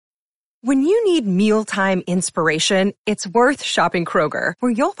When you need mealtime inspiration, it's worth shopping Kroger,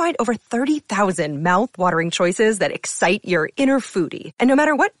 where you'll find over 30,000 mouth-watering choices that excite your inner foodie. And no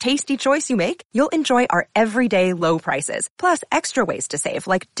matter what tasty choice you make, you'll enjoy our everyday low prices, plus extra ways to save,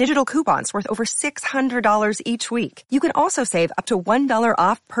 like digital coupons worth over $600 each week. You can also save up to $1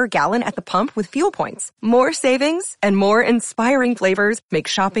 off per gallon at the pump with fuel points. More savings and more inspiring flavors make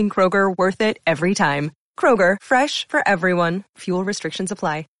shopping Kroger worth it every time. Kroger, fresh for everyone. Fuel restrictions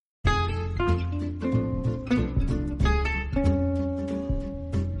apply.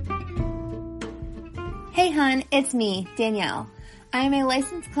 Hey hun, it's me, Danielle. I am a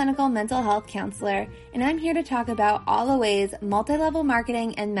licensed clinical mental health counselor, and I'm here to talk about all the ways multi-level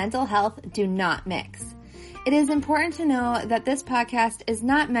marketing and mental health do not mix. It is important to know that this podcast is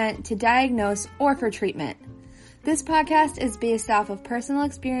not meant to diagnose or for treatment. This podcast is based off of personal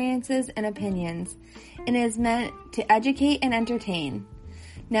experiences and opinions, and is meant to educate and entertain.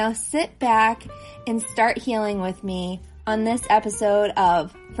 Now sit back and start healing with me on this episode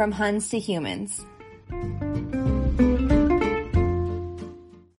of From Huns to Humans.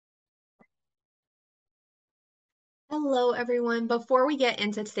 Hello, everyone. Before we get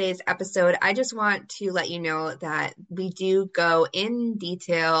into today's episode, I just want to let you know that we do go in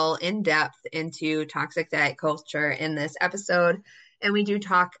detail, in depth into toxic diet culture in this episode. And we do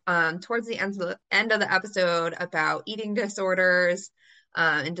talk towards the end of the episode about eating disorders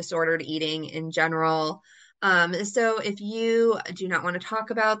and disordered eating in general. So if you do not want to talk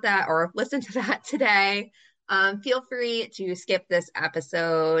about that or listen to that today, feel free to skip this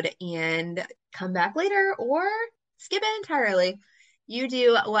episode and come back later or skip it entirely. You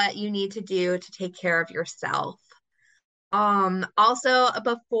do what you need to do to take care of yourself. Also,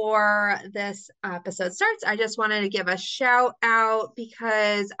 before this episode starts, I just wanted to give a shout out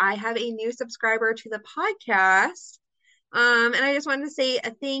because I have a new subscriber to the podcast. And I just wanted to say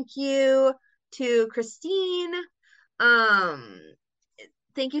a thank you to Christine.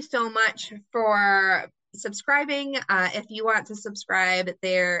 Thank you so much for subscribing. If you want to subscribe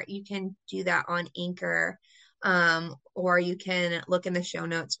there, you can do that on Anchor. Or you can look in the show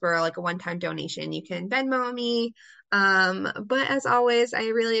notes for like a one-time donation. You can Venmo me. But as always, I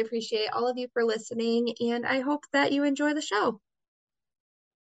really appreciate all of you for listening, and I hope that you enjoy the show.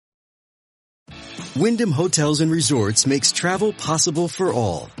 Wyndham Hotels and Resorts makes travel possible for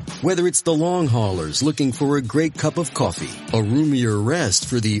all. Whether it's the long haulers looking for a great cup of coffee, a roomier rest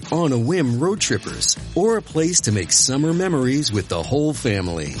for the on-a-whim road trippers, or a place to make summer memories with the whole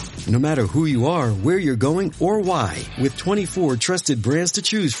family. No matter who you are, where you're going, or why, with 24 trusted brands to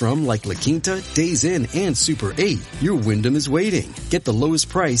choose from like La Quinta, Days Inn, and Super 8, your Wyndham is waiting. Get the lowest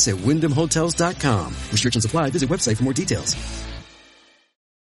price at WyndhamHotels.com. Restrictions apply. Visit website for more details.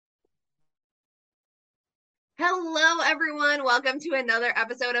 Hello, everyone. Welcome to another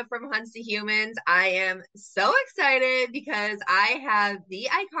episode of From Huns to Humans. I am so excited because I have the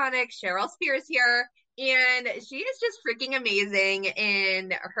iconic Cheryl Spears here, and she is just freaking amazing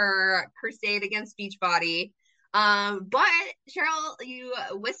in her crusade against Beachbody. But Cheryl, you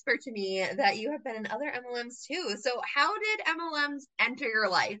whispered to me that you have been in other MLMs too. So how did MLMs enter your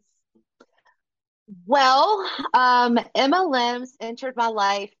life? Well, MLMs entered my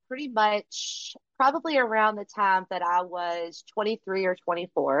life pretty much probably around the time that I was 23 or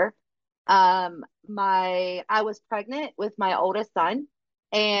 24. I was pregnant with my oldest son,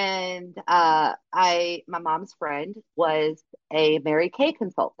 and my mom's friend was a Mary Kay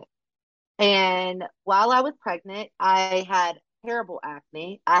consultant. And while I was pregnant, I had terrible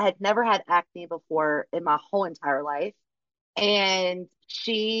acne. I had never had acne before in my whole entire life. And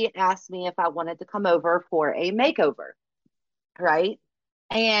she asked me if I wanted to come over for a makeover, right?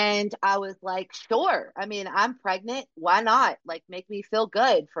 And I was like, sure. I mean, I'm pregnant. Why not? Like, make me feel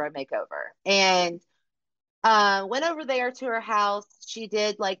good for a makeover. And went over there to her house. She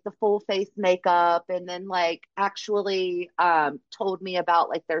did like the full face makeup, and then like actually told me about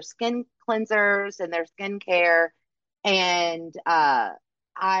like their skin cleansers and their skincare. And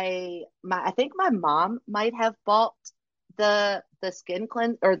I think my mom might have bought the skin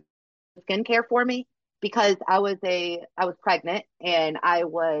cleanse or skincare for me because I was pregnant and I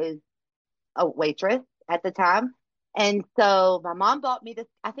was a waitress at the time. And so my mom bought me this,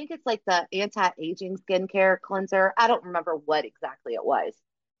 I think it's like the anti-aging skincare cleanser. I don't remember what exactly it was.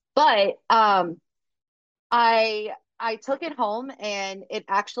 But I took it home and it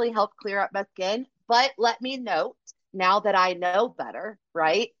actually helped clear up my skin. But let me note, now that I know better,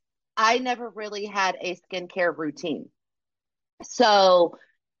 right? I never really had a skincare routine. So,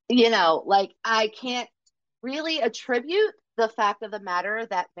 like I can't really attribute the fact of the matter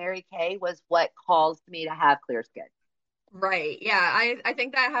that Mary Kay was what caused me to have clear skin. Right. Yeah. I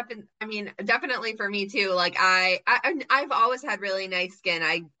think that happened. I mean, definitely for me too. Like I've always had really nice skin.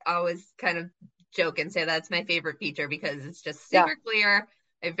 I always kind of joke and say that's my favorite feature because it's just Yeah. super clear.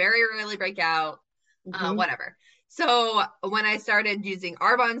 I very rarely break out. Hmm. Whatever. So when I started using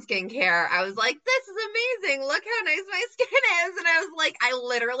Arbonne skincare, I was like, this is amazing. Look how nice my skin is. And I was like, I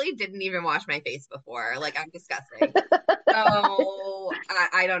literally didn't even wash my face before. Like I'm disgusting. So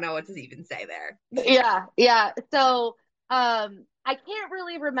I don't know what to even say there. Yeah, yeah. So, I can't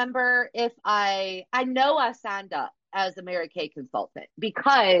really remember if I know I signed up as a Mary Kay consultant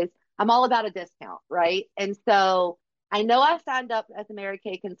because I'm all about a discount, right? And so I know I signed up as a Mary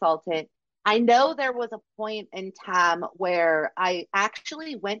Kay consultant. I know there was a point in time where I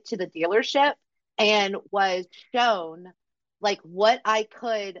actually went to the dealership and was shown like what I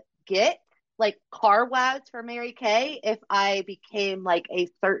could get like car wise for Mary Kay if I became like a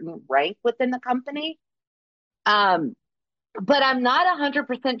certain rank within the company. Um, but I'm not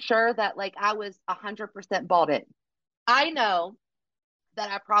 100% sure that like I was 100% bought in. I know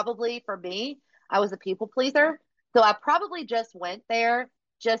that I probably, for me, I was a people pleaser. So I probably just went there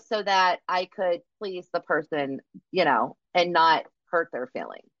just so that I could please the person, and not hurt their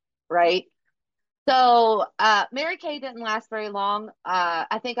feelings. Right. So Mary Kay didn't last very long.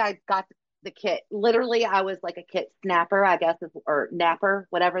 I think I got the kit. Literally, I was like a kit snapper, I guess, or napper,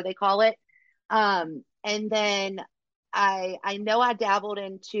 whatever they call it. And then I know I dabbled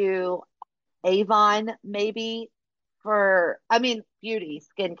into Avon maybe I mean, beauty,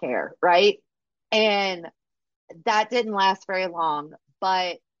 skincare, right? And that didn't last very long.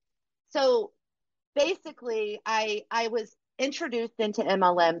 But so basically, I was introduced into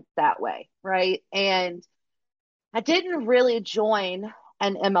MLMs that way, right? And I didn't really join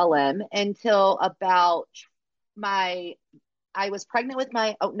an MLM until about my I was pregnant with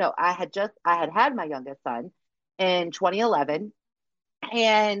my oh no, I had had my youngest son in 2011,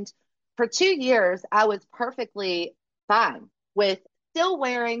 and for 2 years I was perfectly fine with still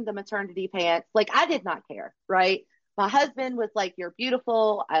wearing the maternity pants. Like I did not care, right? My husband was like, "You're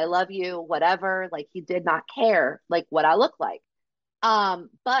beautiful. I love you, whatever." Like he did not care like what I look like.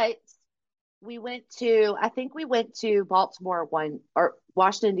 But I think we went to Baltimore or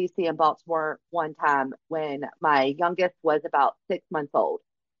Washington, D.C. and Baltimore one time when my youngest was about 6 months old.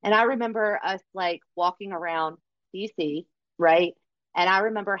 And I remember us like walking around D.C., right? And I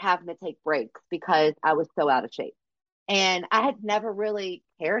remember having to take breaks because I was so out of shape. And I had never really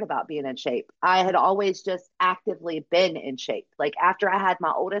cared about being in shape. I had always just actively been in shape. Like after I had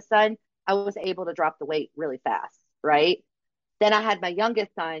my oldest son, I was able to drop the weight really fast, right? Then I had my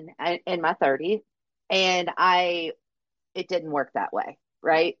youngest son in my 30s, and it didn't work that way,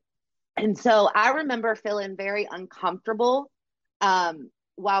 right? And so I remember feeling very uncomfortable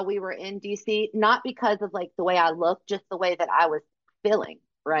while we were in DC, not because of like the way I looked, just the way that I was feeling,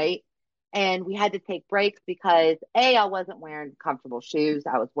 right? And we had to take breaks because A, I wasn't wearing comfortable shoes.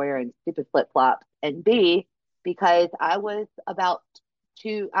 I was wearing stupid flip flops. And B, because I was about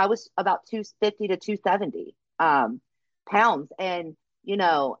 250 to 270 pounds. And, you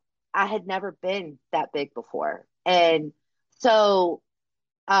know, I had never been that big before. And so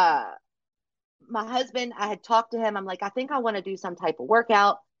uh my husband, I had talked to him. I'm like, I think I want to do some type of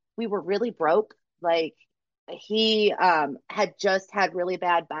workout. We were really broke. Like he had just had really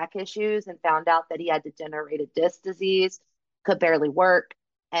bad back issues and found out that he had degenerated disc disease, could barely work.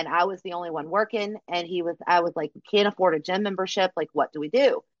 And I was the only one working. And I was like, we can't afford a gym membership. Like, what do we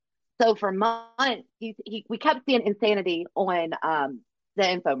do? So for months, we kept seeing Insanity on the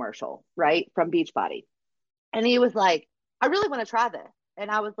infomercial, right? From Beachbody. And he was like, I really want to try this.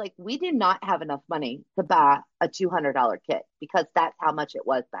 And I was like, we do not have enough money to buy a $200 kit because that's how much it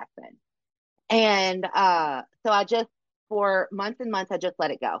was back then. And so for months and months, I just let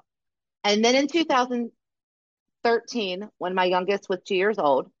it go. And then in 2013, when my youngest was 2 years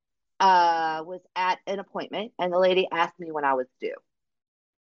old, was at an appointment and the lady asked me when I was due.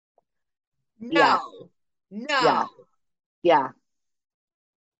 Yeah, No, yeah, no, yeah,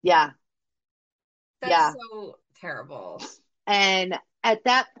 yeah, that's yeah. so terrible. And at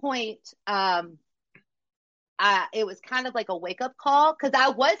that point, it was kind of like a wake up call because I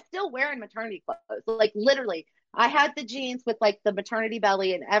was still wearing maternity clothes. Like literally, I had the jeans with like the maternity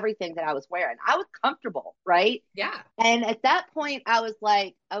belly and everything that I was wearing. I was comfortable, right? Yeah. And at that point, I was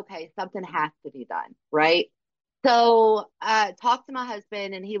like, okay, something has to be done, right? So I talked to my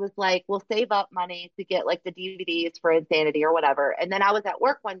husband and he was like, we'll save up money to get like the DVDs for Insanity or whatever. And then I was at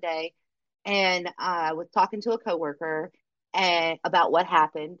work one day and I was talking to a coworker and about what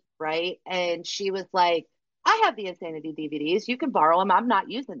happened, right? And she was like, I have the Insanity DVDs. You can borrow them. I'm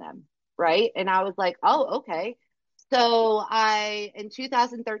not using them, right? And I was like, oh, okay. So in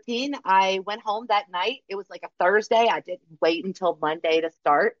 2013, I went home that night. It was like a Thursday. I didn't wait until Monday to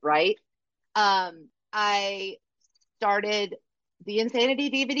start, right? I started the Insanity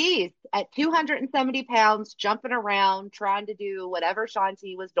DVDs at 270 pounds, jumping around, trying to do whatever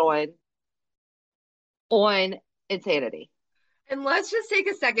Shanti was doing on Insanity. And let's just take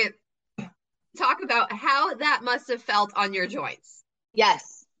a second, talk about how that must have felt on your joints.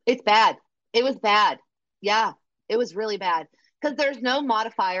 Yes, it's bad. It was bad. Yeah, it was really bad because there's no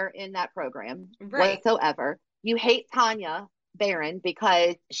modifier in that program whatsoever. You hate Tanya Barron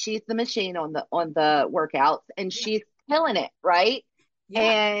because she's the machine on the workouts and she's killing it, right? Yeah.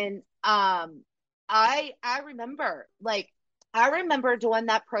 And I remember doing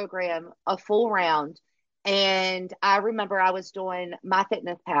that program a full round, and I remember I was doing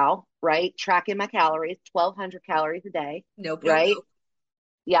MyFitnessPal, right? Tracking my calories, 1,200 calories a day. Nope. Right?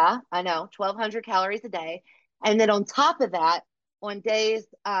 Yeah, I know, 1,200 calories a day. And then on top of that, on days,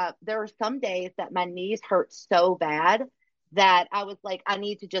 there were some days that my knees hurt so bad that I was like, I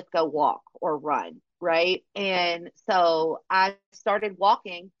need to just go walk or run, right? And so I started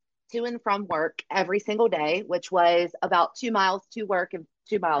walking to and from work every single day, which was about 2 miles to work and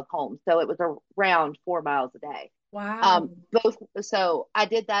 2 miles home. So it was around 4 miles a day. Wow. So I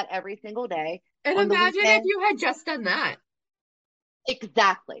did that every single day. And on imagine if you had just done that.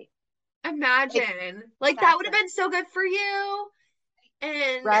 Exactly. Imagine. Like that would have been so good for you.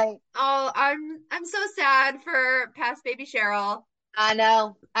 And right. Oh, I'm so sad for past baby Cheryl. I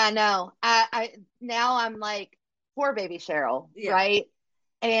know. I now I'm like, poor baby Cheryl, right?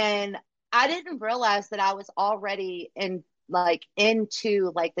 And I didn't realize that I was already into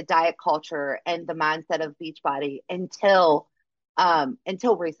like the diet culture and the mindset of Beachbody until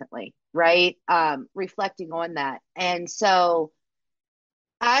recently, right? Reflecting on that. And so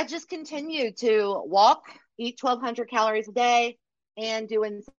I just continued to walk, eat 1,200 calories a day, and do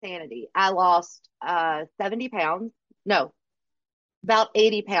Insanity. I lost 70 pounds. No, about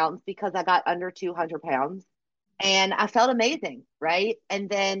 80 pounds because I got under 200 pounds. And I felt amazing, right? And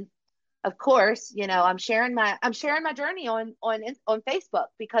then of course, I'm sharing my journey on Facebook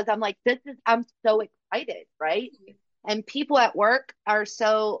because I'm like, I'm so excited, right? And people at work are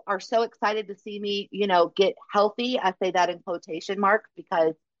so excited to see me, get healthy. I say that in quotation marks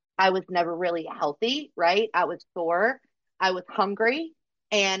because I was never really healthy, right? I was sore, I was hungry,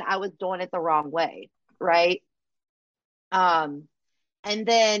 and I was doing it the wrong way, right? And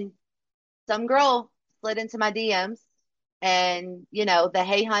then some girl slid into my DMs and, the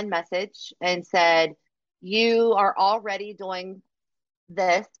hey hun message and said, you are already doing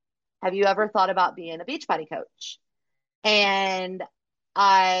this. Have you ever thought about being a Beachbody coach? And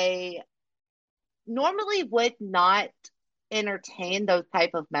I normally would not entertain those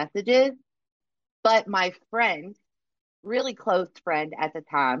type of messages, but my friend, really close friend at the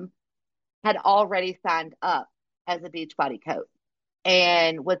time, had already signed up as a Beachbody coach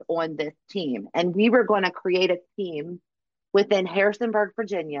and was on this team. And we were going to create a team within Harrisonburg,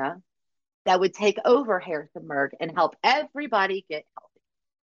 Virginia, that would take over Harrisonburg and help everybody get healthy,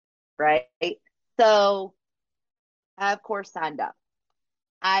 right? So I, of course, signed up.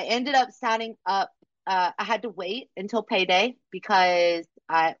 I ended up signing up. I had to wait until payday because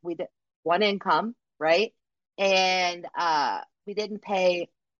we did one income, right? And we didn't pay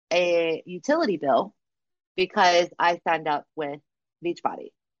a utility bill because I signed up with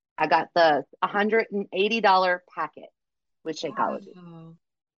Beachbody. I got the $180 packet with Shakeology.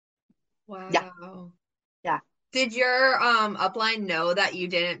 Wow. Yeah. Did your upline know that you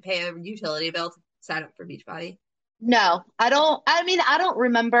didn't pay a utility bill to sign up for Beachbody? No, I don't. I mean, I don't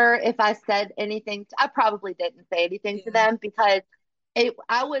remember if I said anything. I probably didn't say anything to them because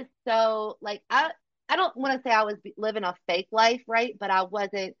I was so like, I don't want to say I was living a fake life, right? But I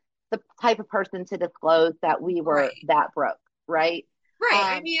wasn't the type of person to disclose that we were that broke, right?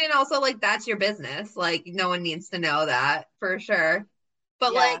 Right. I mean, and also like that's your business. Like no one needs to know that for sure.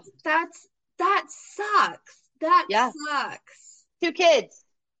 But like that sucks. That sucks. 2 kids.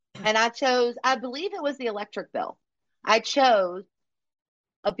 And I believe it was the electric bill. I chose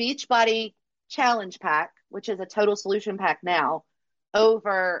a Beachbody challenge pack, which is a total solution pack now,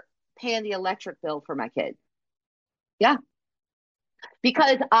 over paying the electric bill for my kids. Yeah.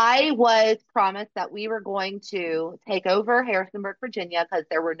 Because I was promised that we were going to take over Harrisonburg, Virginia, because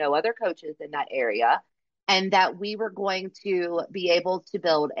there were no other coaches in that area, and that we were going to be able to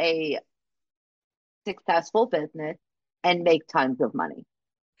build a successful business and make tons of money.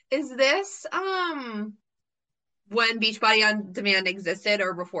 Is this when Beachbody On Demand existed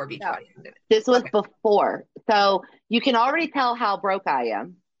or before Beachbody On Demand? This was before. So you can already tell how broke I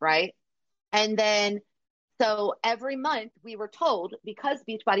am, right? And then So every month we were told, because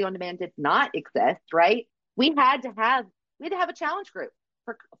Beachbody On Demand did not exist, right? We had to have a challenge group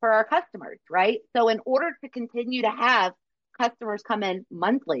for our customers, right? So in order to continue to have customers come in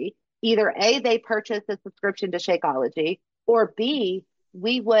monthly, either A, they purchase a subscription to Shakeology, or B,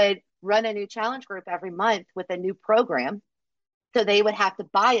 we would run a new challenge group every month with a new program. So they would have to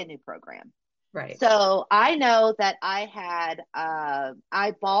buy a new program. Right. So I know that I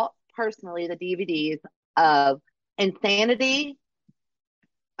bought personally the DVDs of Insanity,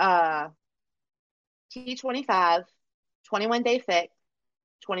 T25, 21 Day Fix,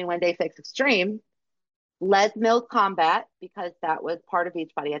 21 Day Fix Extreme, Les Mills Combat, because that was part of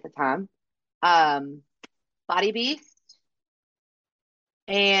Beachbody at the time, Body Beast,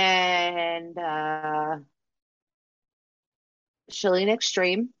 and Chalene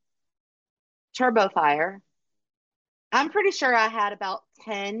Extreme, Turbo Fire. I'm pretty sure I had about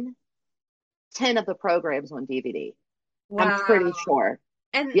 10 of the programs on DVD. I'm pretty Wow. sure.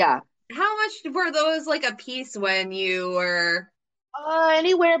 And Yeah. how much were those like a piece when you were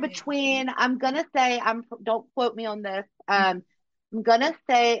Anywhere between, I'm gonna say, don't quote me on this. I'm gonna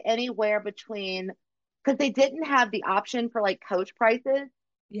say anywhere between, because they didn't have the option for like coach prices.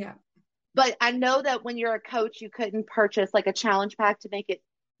 Yeah. But I know that when you're a coach, you couldn't purchase like a challenge pack to get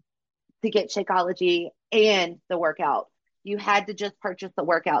Shakeology and the workout. You had to just purchase the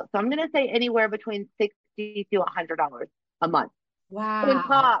workout. So I'm gonna say anywhere between $60 to $100 a month. On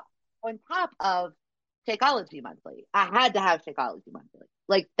Wow. top of Shakeology monthly. I had to have Shakeology monthly.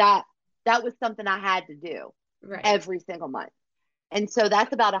 Like that was something I had to do Right. every single month. And so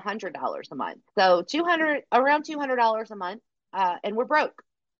that's about $100 a month. So around $200 a month. And we're broke.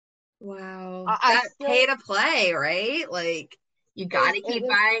 Wow. I That pay still, to play, right? Like you got to it keep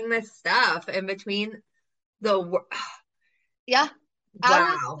was, buying this stuff in between the yeah.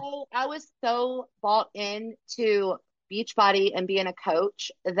 wow. I was so bought into Beachbody and being a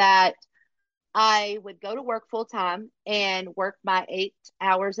coach that I would go to work full time and work my 8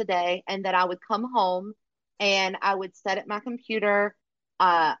 hours a day. And then I would come home and I would set up my computer.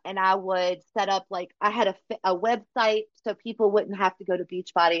 And I would set up, like, I had a website so people wouldn't have to go to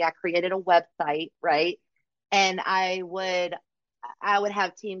Beachbody. I created a website, right? And I would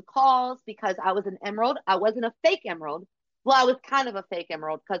have team calls because I was an emerald. I wasn't a fake emerald. Well, I was kind of a fake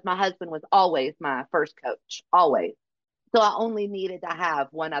emerald because my husband was always my first coach, always. So I only needed to have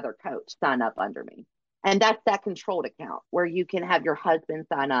one other coach sign up under me. And that's that controlled account where you can have your husband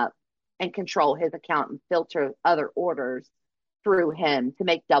sign up and control his account and filter other orders through him to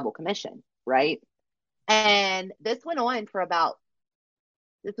make double commission, right? And this went on for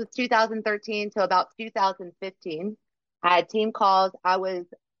this was 2013 to about 2015. I had team calls. I was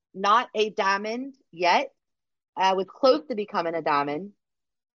not a diamond yet. I was close to becoming a diamond,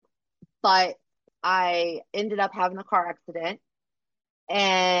 but I ended up having a car accident.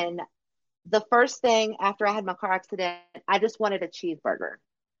 And the first thing after I had my car accident, I just wanted a cheeseburger.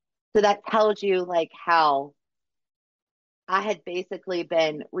 So that tells you like how I had basically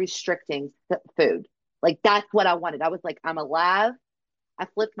been restricting food. Like that's what I wanted. I was like, I'm alive. I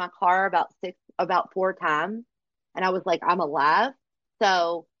flipped my car about 4 times, and I was like, I'm alive.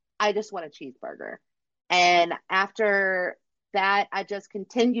 So I just want a cheeseburger. And after that, I just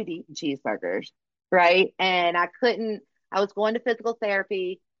continued eating cheeseburgers, right? And I was going to physical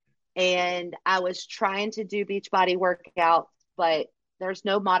therapy and I was trying to do Beachbody workouts, but there's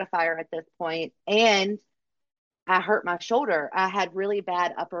no modifier at this point. And I hurt my shoulder. I had really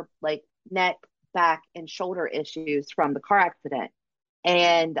bad upper, like, neck, back, and shoulder issues from the car accident.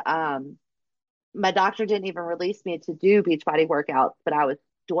 And my doctor didn't even release me to do Beachbody workouts, but I was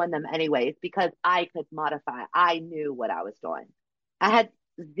doing them anyways because I could modify. I knew what I was doing. I had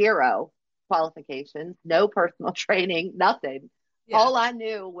zero qualifications, no personal training, nothing. Yeah. All I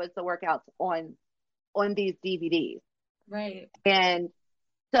knew was the workouts on these DVDs. Right. And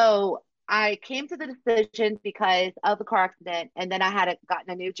so I came to the decision because of the car accident, and then I had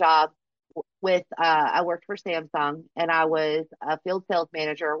gotten a new job with I worked for Samsung, and I was a field sales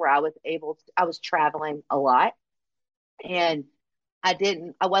manager where I was traveling a lot, and I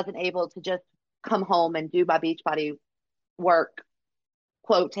wasn't able to just come home and do my Beachbody work,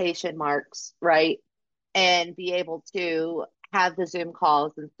 quotation marks, right, and be able to have the Zoom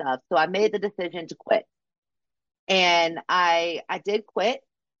calls and stuff. So I made the decision to quit, and I did quit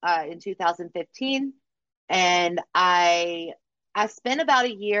in 2015, and I spent about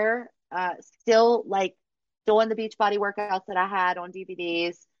a year still like doing the Beachbody workouts that I had on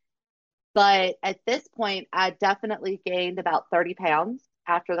DVDs. But at this point, I definitely gained about 30 pounds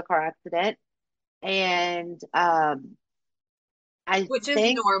after the car accident. And I Which is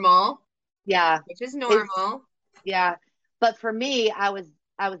think, normal. Yeah. which is It's normal. yeah. But for me, I was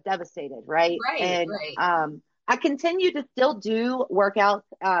devastated, right? Right, And right. I continue to still do workouts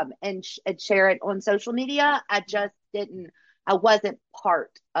and share it on social media. I wasn't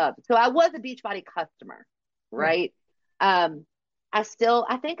part of. So I was a Beachbody customer, Right. right?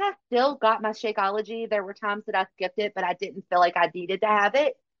 I think I still got my Shakeology. There were times that I skipped it, but I didn't feel like I needed to have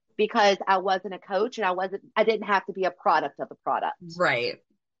it because I wasn't a coach and I didn't have to be a product of the product. Right.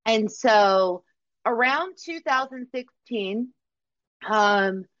 And so around 2016,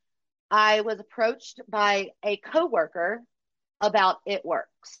 um, I was approached by a coworker about It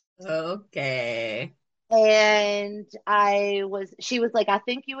Works. Okay. And she was like, I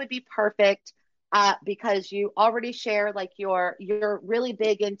think you would be perfect because you already share like you're really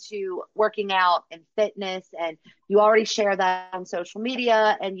big into working out and fitness, and you already share that on social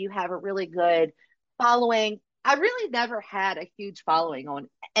media, and you have a really good following. I really never had a huge following on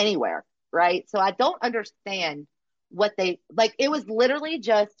anywhere, right? So I don't understand what they like. It was literally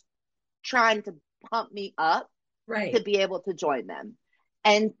just trying to pump me up to Right. be able to join them.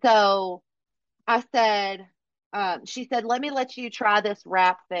 And so I said, she said, let me let you try this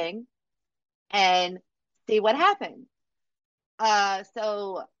wrap thing and see what happens. I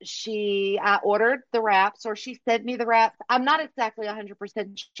ordered the wraps, or she sent me the wraps. I'm not exactly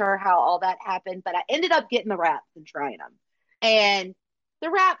 100% sure how all that happened, but I ended up getting the wraps and trying them. And the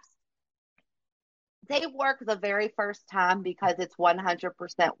wraps, they work the very first time because it's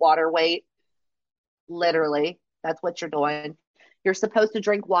 100% water weight. Literally, that's what you're doing. You're supposed to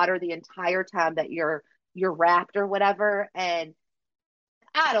drink water the entire time that you're wrapped or whatever. And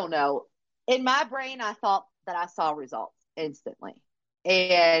I don't know. In my brain, I thought that I saw results instantly.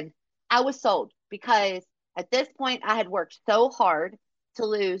 And I was sold because at this point I had worked so hard to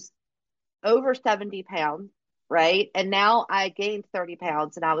lose over 70 pounds, right? And now I gained 30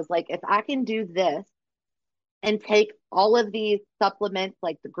 pounds. And I was like, if I can do this and take all of these supplements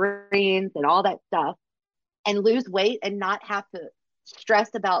like the greens and all that stuff and lose weight and not have to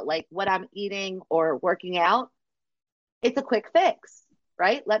stress about like what I'm eating or working out, it's a quick fix,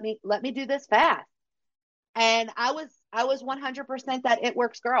 right? Let me do this fast. And I was 100% that It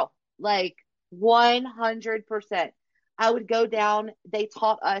Works girl. Like 100%. I would go down, they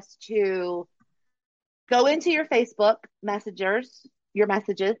taught us to go into your Facebook messengers, your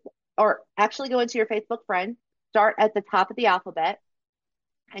messages, or actually go into your Facebook friends, start at the top of the alphabet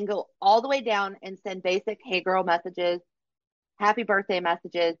and go all the way down and send basic hey girl messages, happy birthday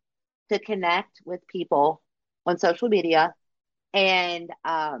messages to connect with people on social media. And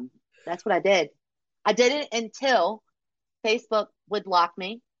that's what I did. I did it until Facebook would block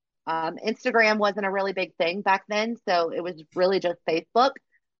me. Instagram wasn't a really big thing back then, so it was really just Facebook.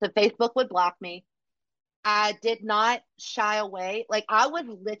 So Facebook would block me. I did not shy away. Like I was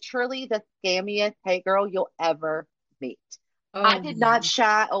literally the scammiest hey girl you'll ever meet. I Oh did not man.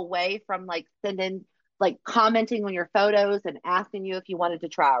 shy away from like sending, like commenting on your photos and asking you if you wanted to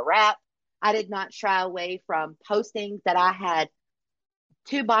try a wrap. I did not shy away from posting that I had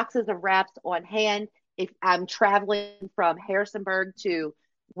 2 boxes of wraps on hand. If I'm traveling from Harrisonburg to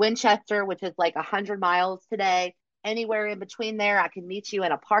Winchester, which is like 100 miles today, anywhere in between there, I can meet you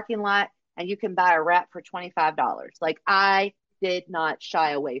in a parking lot and you can buy a wrap for $25. Like I did not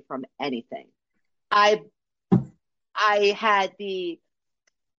shy away from anything. I I had the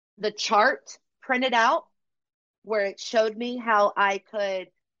chart printed out where it showed me how I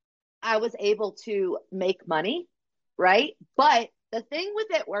was able to make money, right? But the thing with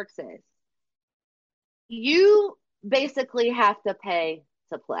It Works is you basically have to pay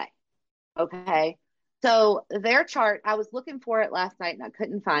to play. Okay. So their chart, I was looking for it last night and I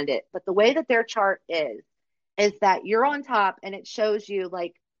couldn't find it. But the way that their chart is that you're on top and it shows you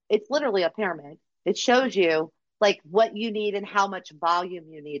like, it's literally a pyramid. It shows you like what you need and how much volume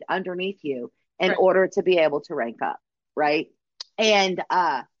you need underneath you in Right. order to be able to rank up. Right. And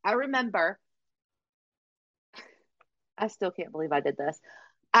I remember, I still can't believe I did this.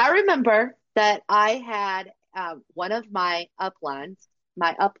 I remember that I had one of my upline,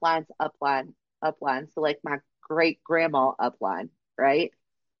 so like my great grandma upline, right?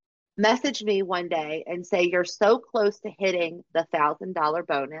 Message me one day and say, you're so close to hitting the $1,000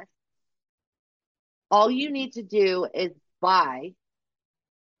 bonus. All you need to do is buy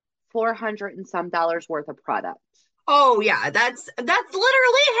 400 and some dollars worth of product. Oh yeah, that's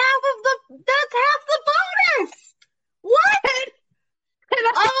literally half of that's half the bonus. What? And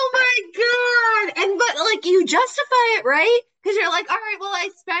I, Oh my God. And but like you justify it, right? Because you're like, all right, well, I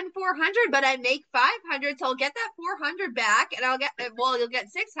spend 400, but I make 500, so I'll get that 400 back and I'll get well, you'll get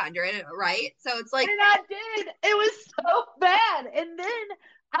 600, right? So it's like, and I did. It was so bad. And then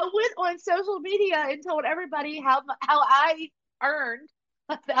I went on social media and told everybody how I earned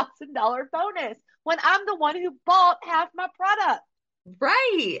 $1,000 bonus when I'm the one who bought half my product.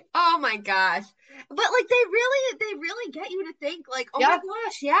 Right. Oh my gosh. But like they really get you to think like, oh my Yeah,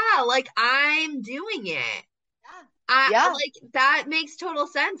 gosh, yeah, like I'm doing it. I yeah, like that makes total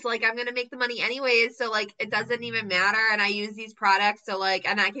sense. Like I'm gonna make the money anyways, so like it doesn't even matter. And I use these products, so like,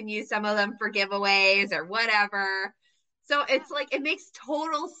 and I can use some of them for giveaways or whatever. So yeah. it's like it makes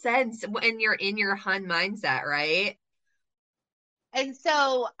total sense when you're in your hun mindset, right? And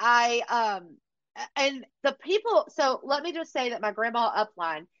so and the people, so let me just say that my grandma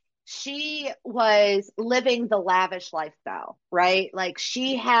upline, she was living the lavish lifestyle, right? Like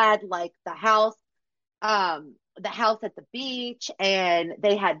she had like the house at the beach, and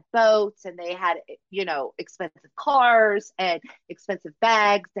they had boats, and they had, expensive cars and expensive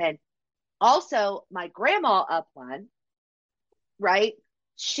bags. And also my grandma upline, right?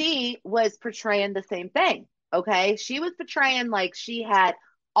 She was portraying the same thing. Okay. She was portraying like she had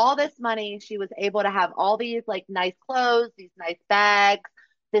all this money. She was able to have all these like nice clothes, these nice bags,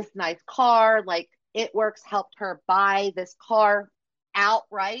 this nice car. Like It Works helped her buy this car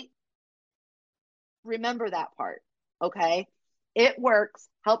outright. Remember that part. Okay. It Works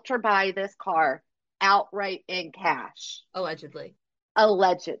helped her buy this car outright in cash, Allegedly.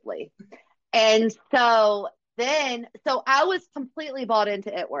 allegedly. And so I was completely bought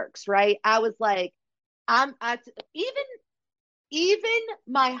into It Works, right? I was like, even even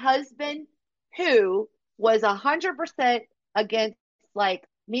my husband, who was 100% against like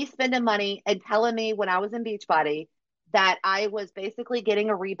me spending money and telling me when I was in Beachbody that I was basically getting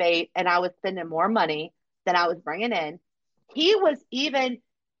a rebate and I was spending more money than I was bringing in. He was even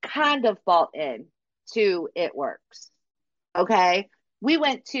kind of bought in to It Works. Okay. We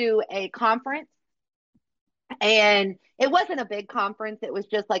went to a conference, and it wasn't a big conference. It was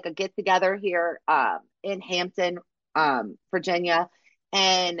just like a get together here in Hampton, Virginia.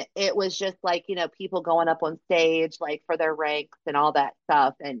 And it was just like, people going up on stage, like for their ranks and all that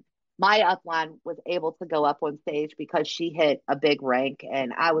stuff. And my upline was able to go up on stage because she hit a big rank.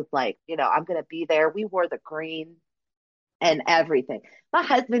 And I was like, I'm going to be there. We wore the green and everything. My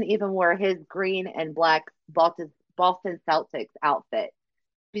husband even wore his green and black Boston Celtics outfit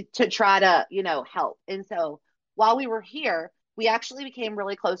to try to, help. And so while we were here, we actually became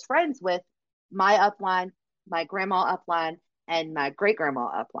really close friends with my upline, my grandma upline, and my great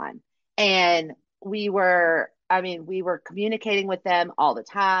grandma upline. And we were communicating with them all the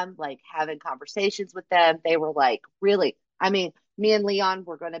time, like having conversations with them. They were like, really, me and Leon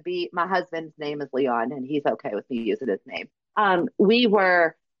were going to be, my husband's name is Leon, and he's okay with me using his name. We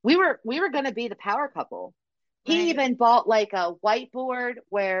were going to be the power couple. He Right. even bought like a whiteboard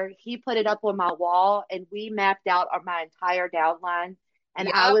where he put it up on my wall, and we mapped out my entire downline. And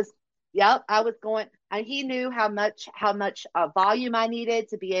Yep. I was going, and he knew how much volume I needed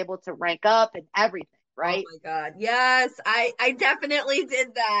to be able to rank up and everything, Oh right? my God. Yes, I definitely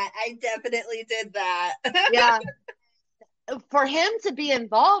did that. I definitely did that. Yeah. For him to be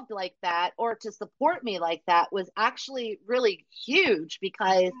involved like that or to support me like that was actually really huge,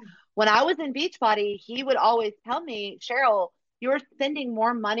 because when I was in Beachbody, he would always tell me, Cheryl, you're spending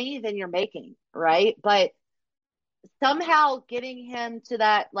more money than you're making, right? But somehow getting him to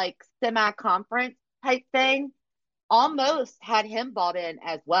that like semi conference type thing almost had him bought in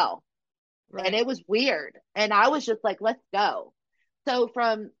as well. And Right. it was weird. And I was just like, let's go. So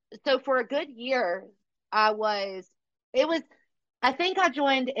for a good year, I was, it was, I think I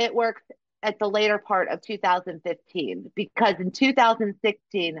joined It Works at the later part of 2015, because in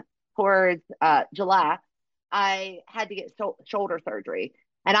 2016, towards July, I had to get shoulder surgery.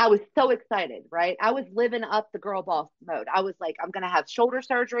 And I was so excited, right? I was living up the girl boss mode. I was like, I'm going to have shoulder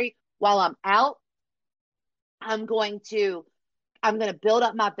surgery while I'm out. I'm going to I'm going to build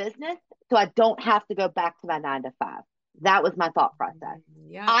up my business so I don't have to go back to my 9 to 5. That was my thought process.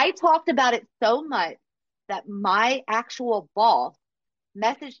 Yeah. I talked about it so much that my actual boss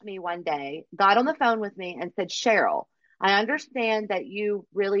messaged me one day, got on the phone with me, and said, Cheryl, I understand that you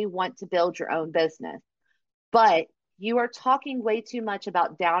really want to build your own business, but you are talking way too much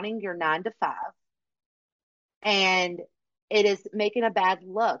about downing your 9 to 5, and it is making a bad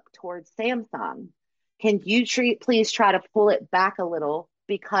look towards Samsung. Can you please try to pull it back a little,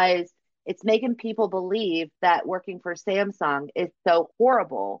 because it's making people believe that working for Samsung is so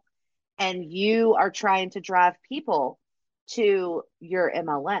horrible, and you are trying to drive people to your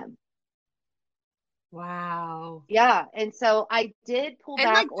MLM. Wow. Yeah, and so I did pull And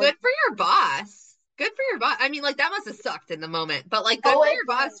like back on. good for your boss. Good for your boss. I mean, like that must have sucked in the moment, but like good Oh, for it your did.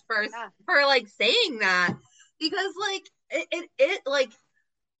 boss first Yeah. for like saying that because like it like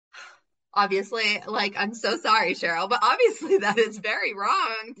obviously, like, I'm so sorry, Cheryl, but obviously that is very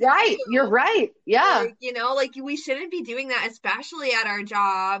wrong to Right. You're do. right. Yeah. Like, like we shouldn't be doing that, especially at our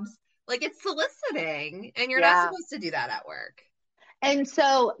jobs. Like, it's soliciting, and you're not Yeah. supposed to do that at work. And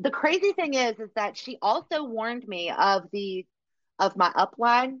so the crazy thing is that she also warned me of my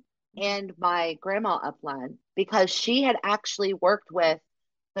upline and my grandma upline because she had actually worked with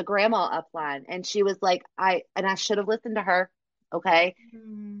the grandma upline, and she was like, I should have listened to her. Okay.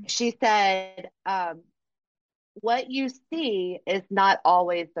 Mm. She said, what you see is not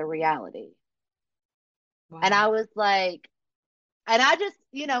always the reality. And Wow. I was like, and I just,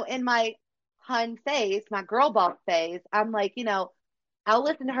 in my hun phase, my girl boss phase, I'm like, I'll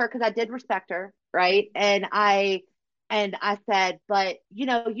listen to her because I did respect her, right? And I said, but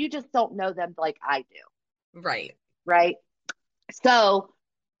you just don't know them like I do, Right. right? So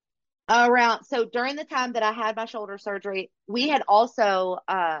so during the time that I had my shoulder surgery, we had also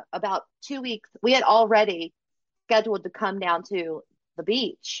about 2 weeks, we had already scheduled to come down to the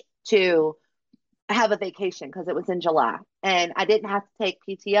beach to have a vacation because it was in July. And I didn't have to take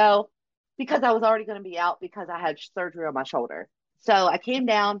PTO because I was already going to be out because I had surgery on my shoulder. So I came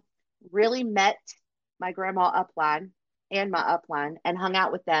down, really met my grandma upline and my upline and hung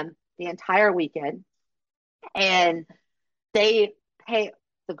out with them the entire weekend. And they pay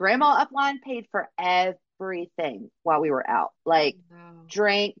the grandma upline paid for everything while we were out, like Wow.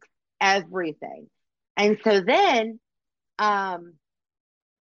 drinks, everything. And so then um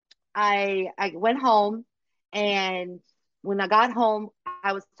I went home, and when I got home,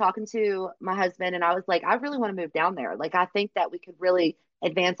 I was talking to my husband and I was like, I really want to move down there. Like I think that we could really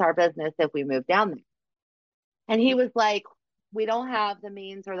advance our business if we move down there. And he was like, we don't have the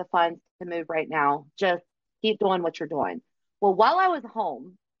means or the funds to move right now. Just keep doing what you're doing. Well, while I was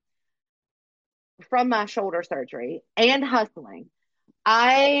home from my shoulder surgery and hustling,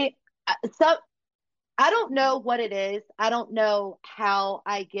 I so I don't know what it is. I don't know how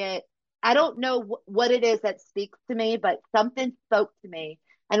I don't know what it is that speaks to me, but something spoke to me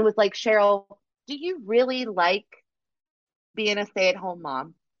and was like, Cheryl, do you really like being a stay at home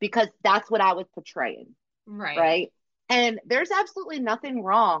mom? Because that's what I was portraying. Right. Right. And there's absolutely nothing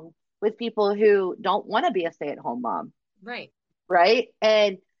wrong with people who don't want to be a stay at home mom. Right. Right.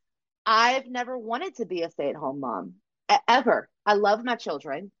 And I've never wanted to be a stay at home mom ever. I love my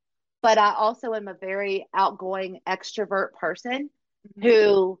children, but I also am a very outgoing extrovert person Mhm.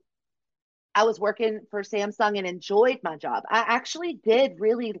 who I was working for Samsung and enjoyed my job. I actually did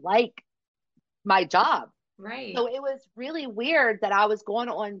really like my job. Right. So it was really weird that I was going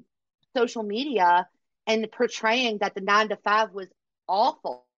on social media and portraying that the 9 to 5 was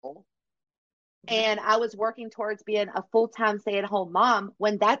awful. And Right. I was working towards being a full time stay at home mom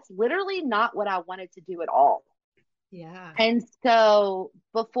when that's literally not what I wanted to do at all. Yeah. And so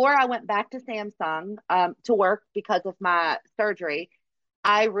before I went back to Samsung to work because of my surgery,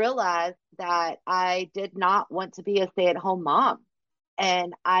 I realized that I did not want to be a stay at home mom.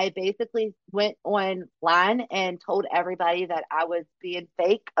 And I basically went online and told everybody that I was being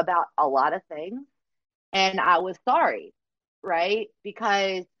fake about a lot of things. And I was sorry, right?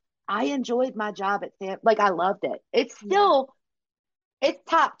 Because I enjoyed my job at Sam. Like I loved it. Yeah. It's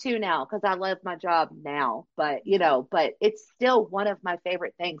top two now because I love my job now, but but it's still one of my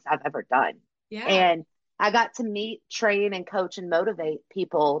favorite things I've ever done. Yeah. And I got to meet, train, and coach and motivate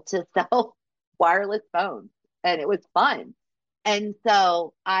people to sell wireless phones, and it was fun. And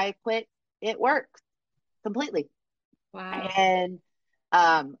so I quit. It works completely. Wow. And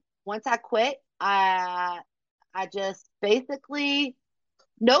once I quit, I just basically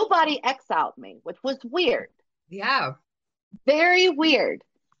nobody exiled me, which was weird, Yeah. very weird.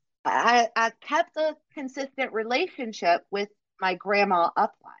 I kept a consistent relationship with my grandma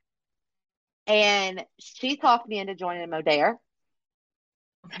upline. And she talked me into joining Modere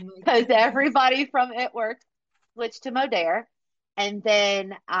Oh my because goodness. everybody from It Works switched to Modere. And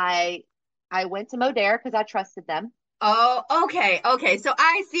then I went to Modere because I trusted them. Oh, okay. Okay. So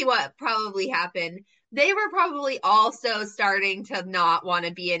I see what probably happened. They were probably also starting to not want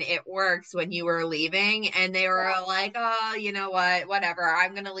to be in It Works when you were leaving. And they were like, oh, you know what? Whatever.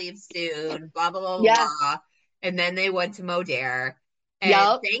 I'm going to leave soon. Blah, blah, blah, Yes. blah. And then they went to Modere. And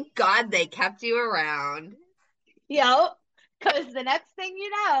Yep. thank God they kept you around. Yep. Because the next thing you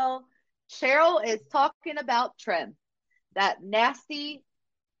know, Cheryl is talking about trim, that nasty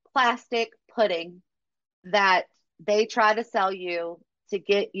plastic pudding that they try to sell you to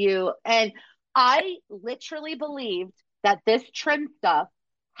get you. And I literally believed that this trim stuff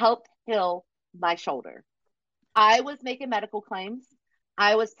helped heal my shoulder. I was making medical claims.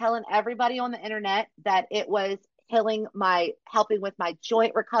 I was telling everybody on the internet that it was helping with my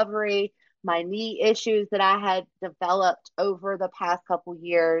joint recovery. my knee issues that I had developed over the past couple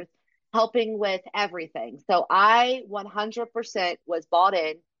years, helping with everything. So I 100% was bought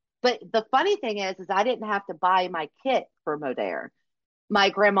in. But the funny thing is I didn't have to buy my kit for Modere. My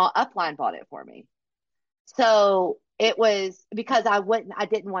grandma upline bought it for me. So it was because I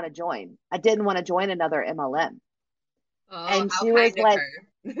didn't want to join. I didn't want to join another MLM. Oh, And how kind of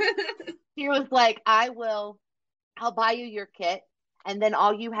her. she was like, I'll buy you your kit. And then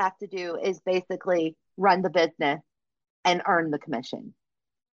all you have to do is basically run the business and earn the commission.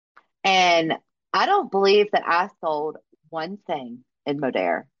 And I don't believe that I sold one thing in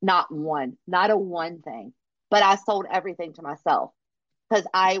Modere. Not one, not a one thing, but I sold everything to myself because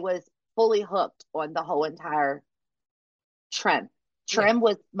I was fully hooked on the whole entire trim. Yeah. Trim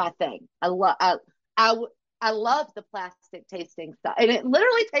was my thing. I, I love the plastic tasting stuff. And it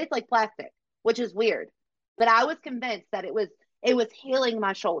literally tastes like plastic, which is weird. But I was convinced that it was healing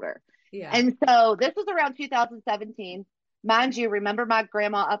my shoulder. Yeah. And so this was around 2017. Mind you, remember my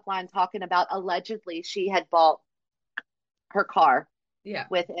grandma upline talking about allegedly she had bought her car Yeah.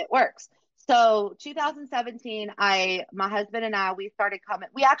 with It Works. So 2017, my husband and I, we started coming.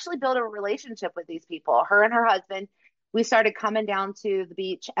 We actually built a relationship with these people. Her and her husband, we started coming down to the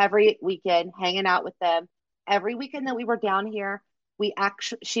beach every weekend, hanging out with them. Every weekend that we were down here,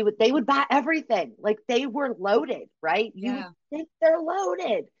 they would buy everything. Like they were loaded, right? You would Yeah. think they're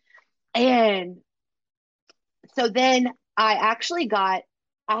loaded. And so then I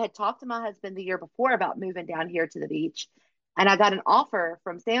had talked to my husband the year before about moving down here to the beach. And I got an offer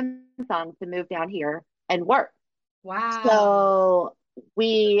from Samsung to move down here and work. Wow. So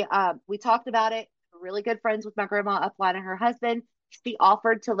we talked about it. We're really good friends with my grandma upline and her husband. She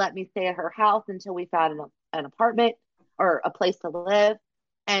offered to let me stay at her house until we found an apartment or a place to live.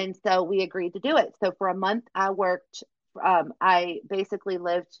 And so we agreed to do it. So for a month, I worked. I basically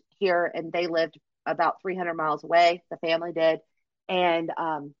lived here, and they lived about 300 miles away. The family did, and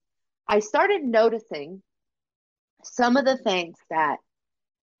I started noticing some of the things that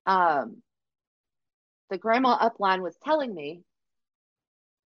um, the grandma upline was telling me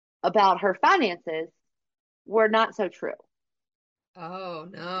about her finances were not so true. Oh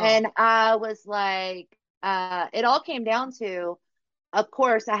no. And I was like, it all came down to, of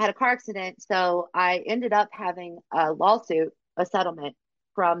course, I had a car accident. So I ended up having a lawsuit, a settlement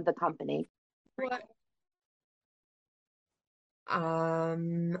from the company. What? I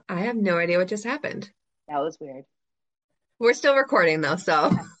have no idea what just happened. That was weird. We're still recording though,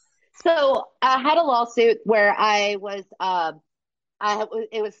 so So I had a lawsuit where it was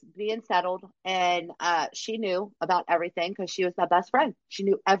being settled, and she knew about everything because she was my best friend. She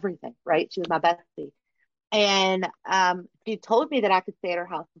knew everything, right? She was my bestie. And she told me that I could stay at her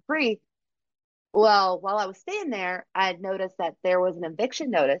house for free. Well, while I was staying there, I had noticed that there was an eviction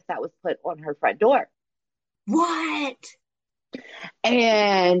notice that was put on her front door. what?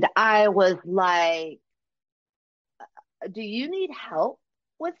 And I was like, do you need help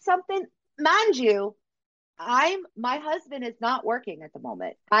with something? Mind you, my husband is not working at the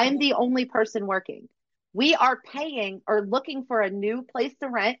moment. I'm the only person working. We are paying or looking for a new place to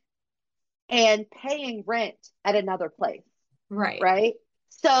rent and paying rent at another place, Right. right?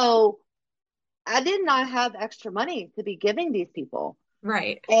 So I did not have extra money to be giving these people.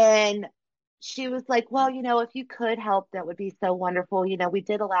 Right. And she was like, well, if you could help, that would be so wonderful. We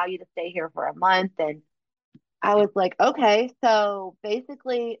did allow you to stay here for a month. And I was like, okay. So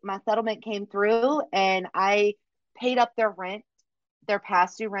basically, my settlement came through and I paid up their rent, their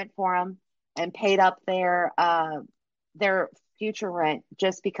past due rent for them, and paid up their future rent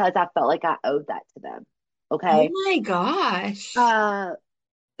just because I felt like I owed that to them. Oh Okay. my gosh. Uh,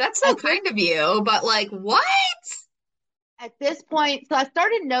 That's so at this kind of you, but like what? at this point, so I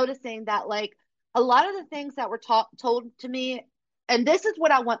started noticing that like a lot of the things that were told to me, and this is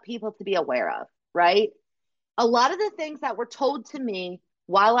what I want people to be aware of, right? A lot of the things that were told to me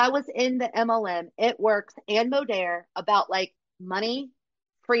while I was in the MLM, It Works, and Modere about like money,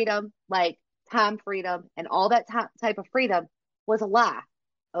 freedom, like time freedom, and all that type of freedom was a lie.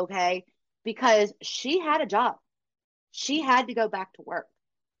 Okay. Because she had a job. She had to go back to work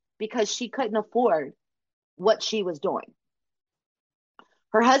because she couldn't afford what she was doing.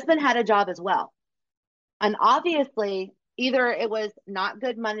 Her husband had a job as well. And obviously, either it was not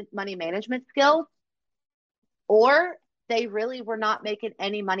good money management skills or they really were not making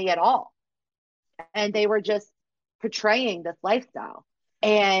any money at all. And they were just portraying this lifestyle.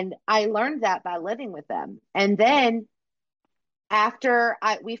 And I learned that by living with them. And then after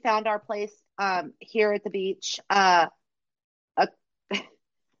we found our place here at the beach, uh,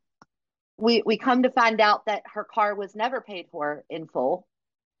 we come to find out that her car was never paid for in full.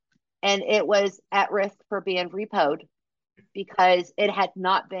 and it was at risk for being repoed because it had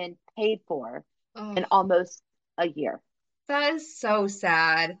not been paid for Oh, in almost a year. that is so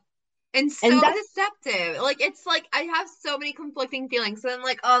sad and And so that's deceptive. Like it's like I have so many conflicting feelings. So I'm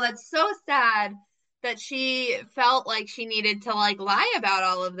like, oh, that's so sad that she felt like she needed to like lie about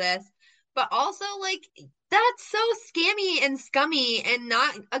all of this. But also like that's so scammy and scummy and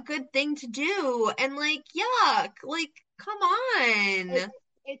not a good thing to do. And like, yuck. Like, come it's on.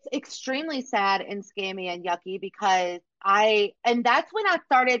 it's extremely sad and scammy and yucky because and that's when I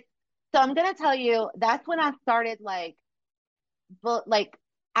started. So I'm gonna tell you, that's when I started but like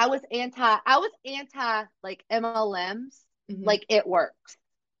I was anti like MLMs, Mhm. like it works.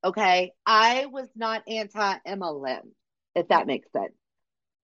 Okay. I was not anti MLM, if Yeah. that makes sense.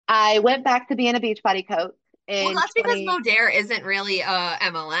 I went back to being a Beachbody coach Well, in that's because 20 Modere isn't really a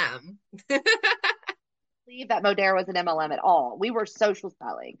MLM. believe that Modere was an MLM at all. We were social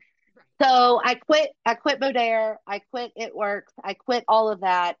selling. Right. So I quit Modere, I quit It Works, I quit all of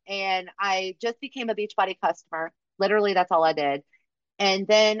that, and I just became a Beachbody customer. Literally, that's all I did. And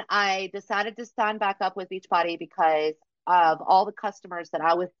then I decided to sign back up with Beachbody because of all the customers that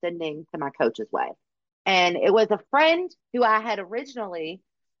I was sending to my coach's way. And it was a friend who I had originally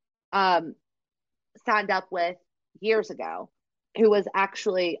um, signed up with years ago, who was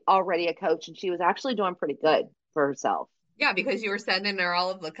actually already a coach, and she was actually doing pretty good for herself. Yeah, because you were sending her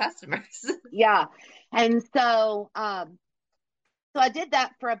all of the customers. Yeah. And so I did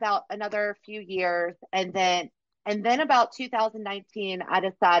that for about another few years, and then about 2019 I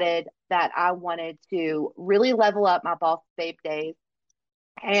decided that I wanted to really level up my Boss Babe days,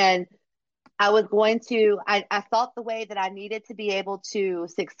 and I thought the way that I needed to be able to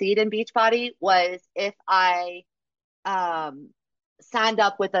succeed in Beachbody was if I um signed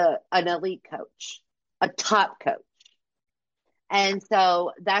up with a an elite coach, a top coach. And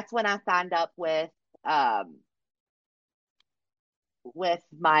so that's when I signed up um with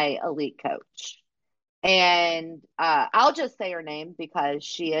my elite coach. And I'll just say her name because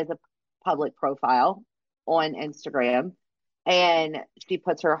she is a public profile on Instagram, and she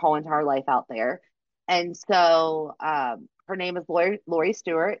puts her whole entire life out there. And so her name is Lori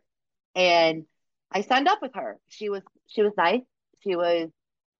Stewart, and I signed up with her. She was nice. She was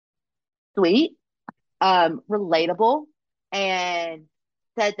sweet, relatable, and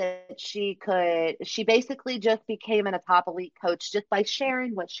said that she basically just became a top elite coach just by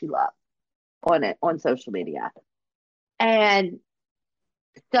sharing what she loved on social media. And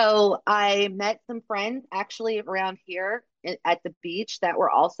so I met some friends actually around here at the beach that were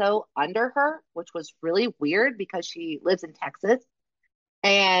also under her, which was really weird because she lives in Texas.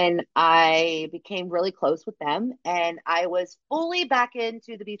 And I became really close with them. And I was fully back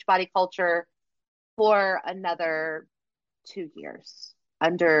into the Beachbody culture for another 2 years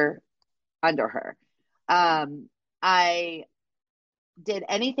under under her. I did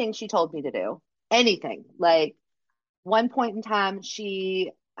anything she told me to do, anything. Like one point in time,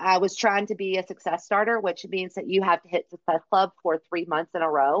 she I was trying to be a success starter, which means that you have to hit Success Club for 3 months in a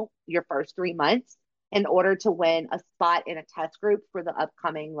row, your first 3 months, in order to win a spot in a test group for the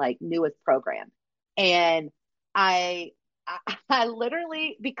upcoming like newest program. And I I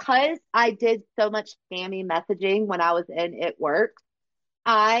literally, because I did so much spammy messaging when I was in It Works,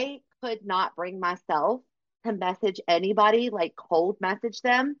 I could not bring myself to message anybody, like cold message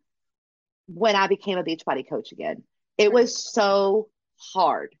them when I became a Beachbody coach again. It Right. was so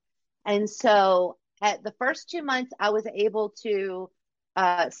hard. And so at the first 2 months, I was able to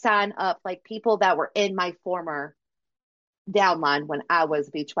sign up like people that were in my former downline when I was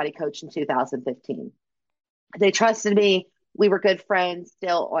a Beachbody coach in 2015. They trusted me. We were good friends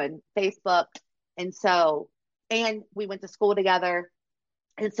still on Facebook. And so, and we went to school together.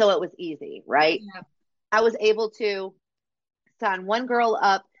 And so it was easy, right? Yeah. I was able to sign one girl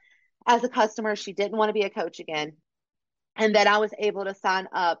up as a customer. She didn't want to be a coach again. And then I was able to sign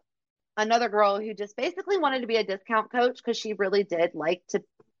up another girl who just basically wanted to be a discount coach because she really did like to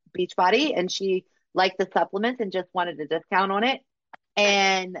Beachbody and she liked the supplements and just wanted a discount on it.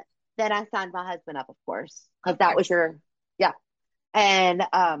 And then I signed my husband up, of course, because Of that was course. yeah. And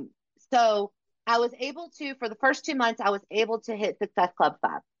so I was able to, for the first 2 months, I was able to hit Success Club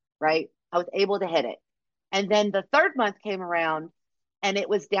 5, right? I was able to hit it. And then the third month came around and it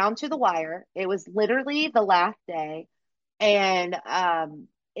was down to the wire. It was literally the last day. And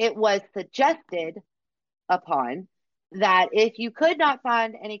it was suggested upon that if you could not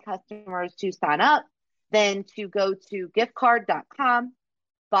find any customers to sign up, then to go to giftcard.com,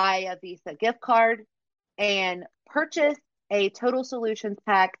 buy a Visa gift card, and purchase a Total Solutions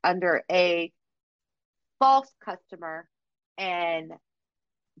pack under a false customer and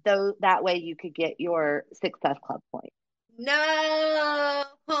though that way you could get your Success Club points. No.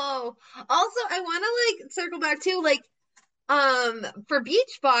 Also, I want to like circle back to like for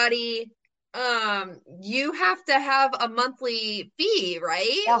Beachbody, you have to have a monthly fee, right?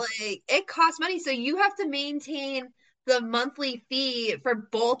 Yeah. Like it costs money, so you have to maintain the monthly fee for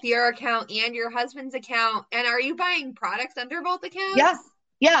both your account and your husband's account. And are you buying products under both Yeah. accounts?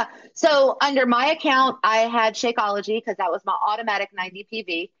 Yeah. So under my account, I had Shakeology because that was my automatic 90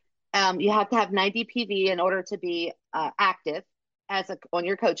 PV. You have to have 90 PV in order to be active on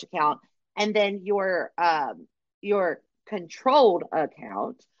your coach account. And then your controlled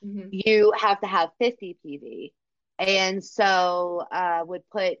account, Hmm. you have to have 50 PV. And so would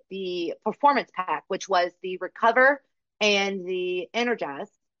put the performance pack, which was the Recover and the Energize,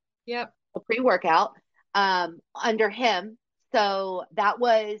 Yep. a pre-workout, under him. So that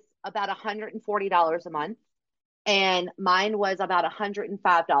was about $140 a month. And mine was about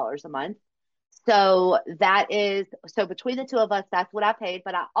 $105 a month. So so between the two of us, that's what I paid.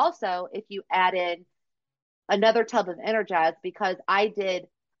 But I also, if you add in another tub of Energize, because I did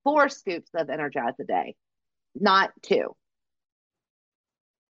 4 scoops of Energize a day, not 2.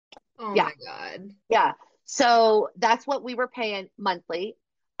 Oh Yeah. my God. Yeah. So that's what we were paying monthly.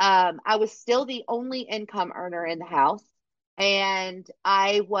 I was still the only income earner in the house. And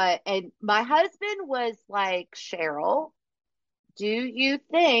my husband was like, Cheryl, do you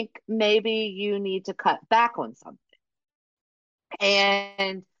think maybe you need to cut back on something?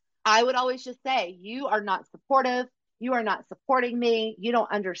 And I would always just say, you are not supportive. You are not supporting me. You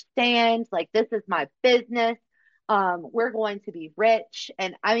don't understand. Like, this is my business. We're going to be rich.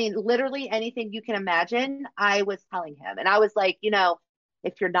 And I mean, literally anything you can imagine, I was telling him. And I was like,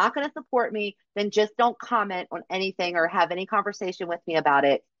 if you're not going to support me, then just don't comment on anything or have any conversation with me about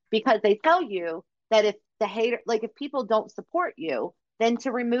it. Because they tell you that if people don't support you, then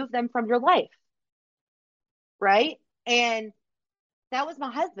to remove them from your life. Right. And that was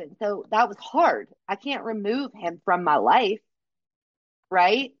my husband. So that was hard. I can't remove him from my life.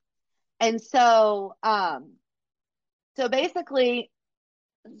 Right. And so basically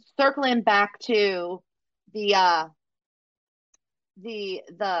circling back to the the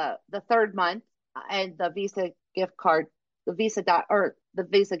third month and the Visa gift card, the Visa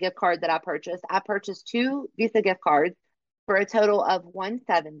gift card that I purchased 2 Visa gift cards for a total of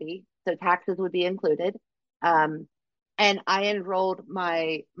 170. So taxes would be included. And I enrolled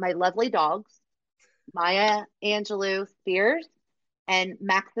my lovely dogs, Maya Angelou Spears and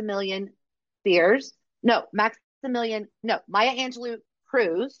Maximilian Spears. No, Maya Angelou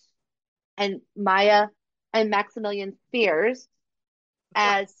Cruz and Maximilian Spears Of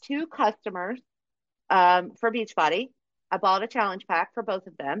as course. 2 customers for Beachbody. I bought a challenge pack for both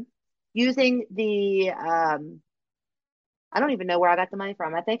of them using I don't even know where I got the money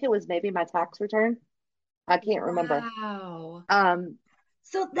from. I think it was maybe my tax return. I can't remember. Wow. Um,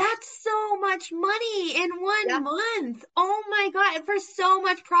 So that's so much money in yeah, 1 month. Oh my God, for so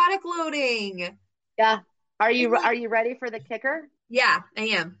much product loading. yeah. Are And you like, are you ready for the kicker? yeah, I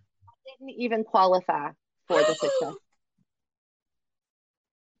am. Didn't even qualify for the success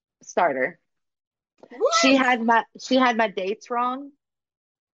starter. What? She had my dates wrong,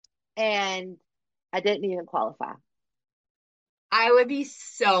 and I didn't even qualify. I would be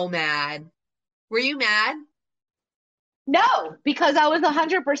so mad. Were you mad? No, because I was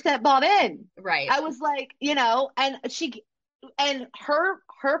 100% bought in. Right. I was like, and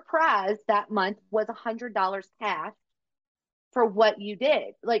her prize that month was $100 cash for what you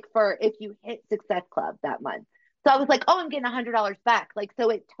did, like for if you hit Success Club that month. So I was like, oh, I'm getting $100 back. Like, so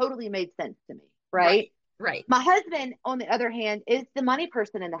it totally made sense to me, right? Right. Right. My husband, on the other hand, is the money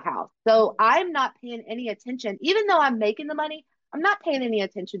person in the house. So I'm not paying any attention, even though I'm making the money. I'm not paying any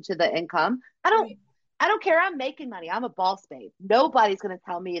attention to the income. Right. I don't care. I'm making money. I'm a boss babe. Nobody's going to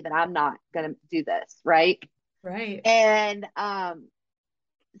tell me that I'm not going to do this, right? Right. And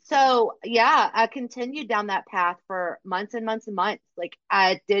so yeah, I continued down that path for months and months and months. Like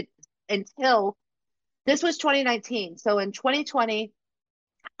I did until this was 2019. So in 2020,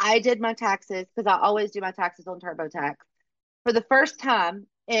 I did my taxes because I always do my taxes on TurboTax. For the first time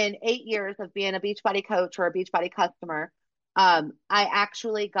in 8 years of being a Beachbody coach or a Beachbody customer, I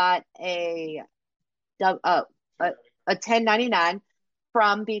actually got a, a, a 1099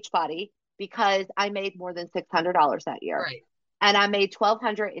 from Beachbody because I made more than $600 that year. Right. And I made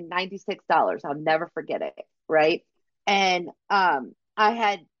 $1,296. I'll never forget it. Right. And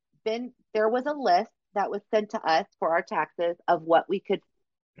there was a list that was sent to us for our taxes of what we could,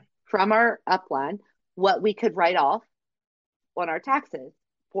 from our upline, what we could write off on our taxes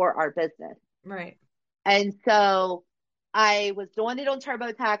for our business. Right. And so I was doing it on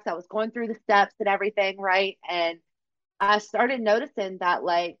TurboTax. I was going through the steps and everything, right? And I started noticing that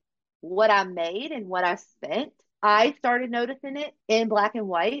like what I made and what I spent, I started noticing it in black and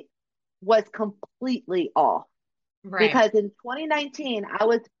white was completely off. Right. Because in 2019, I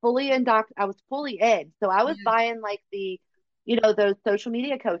was fully in. So I was Yeah. buying like those social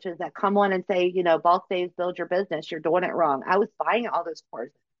media coaches that come on and say, boss days, build your business. You're doing it wrong. I was buying all those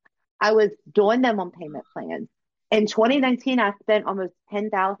courses. I was doing them on payment plans. In 2019, I spent almost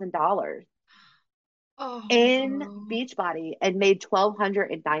 $10,000 in Oh, Beachbody and made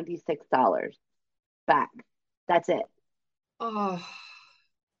 $1,296 back. That's it. oh,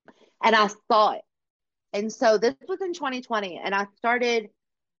 And I saw it. And so this was in 2020. And I started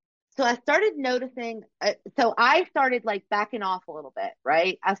noticing, so I started like backing off a little bit,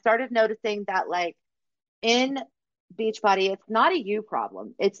 right? I started noticing that like in Beachbody, it's not a you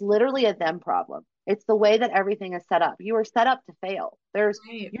problem. It's literally a them problem. It's the way that everything is set up. You are set up to fail. right.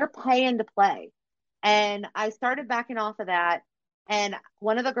 You're paying to play. And I started backing off of that. And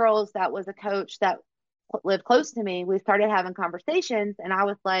one of the girls that was a coach that lived close to me, we started having conversations. And I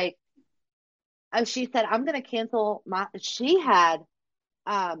was like, she said, I'm going to cancel she had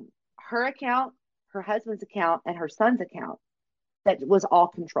um, her account, her husband's account, and her son's account that was all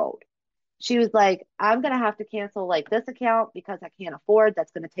controlled. She was like, I'm going to have to cancel like this account because I can't afford.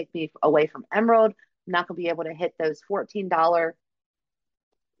 That's going to take me away from Emerald. I'm not going to be able to hit those $14.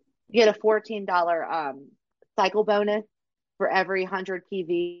 You get a $14 cycle bonus for every 100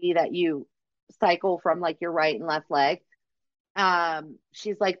 PV that you cycle from like your right and left leg.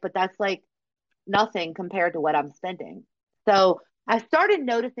 She's like, but that's like nothing compared to what I'm spending. So I started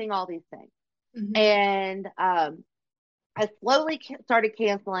noticing all these things. Hmm. And I slowly started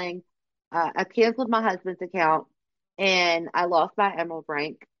canceling. I canceled my husband's account and I lost my Emerald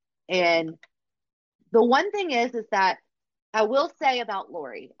rank. And the one thing is that I will say about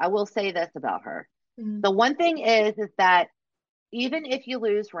Lori, I will say this about her. Hmm. The one thing is that even if you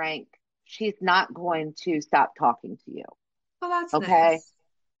lose rank, she's not going to stop talking to you. Oh, that's Okay.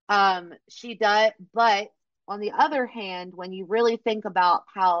 nice. She does, but on the other hand, when you really think about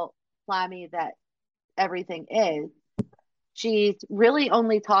how slimy that everything is, she's really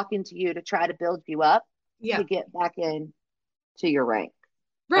only talking to you to try to build you up to Yeah. get back in to your rank.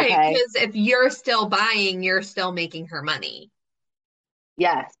 Right. Okay. Because if you're still buying, you're still making her money,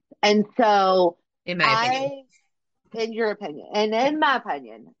 Yes. And so in my opinion. I, in your opinion, and in my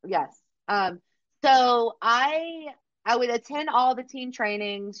opinion, yes. So I would attend all the team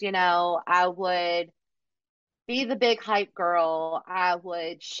trainings, I would be the big hype girl. I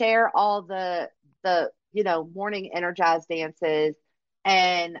would share all the morning energized dances.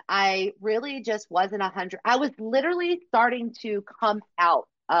 And I really just wasn't 100. I was literally starting to come out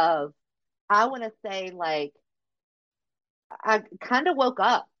of, I want to say, like, I kind of woke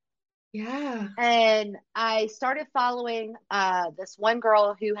up Yeah. and I started following this one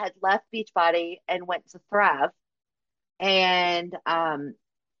girl who had left Beachbody and went to Thrive and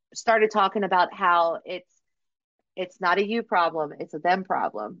started talking about how it's not a you problem, it's a them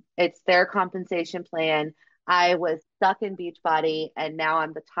problem. It's their compensation plan. I was stuck in Beachbody and now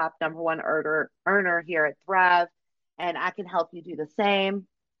I'm the top number one earner here at Thrive and I can help you do the same.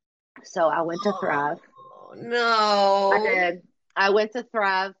 So I went to Thrive. Oh, I no. did. I went to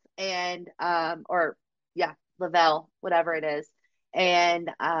Thrive and or yeah, Lavelle, whatever it is. And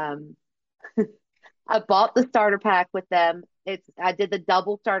I bought the starter pack with them. I did the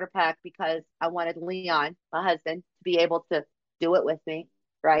double starter pack because I wanted Leon, my husband, to be able to do it with me,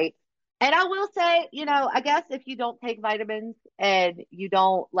 right? And I will say, I guess if you don't take vitamins and you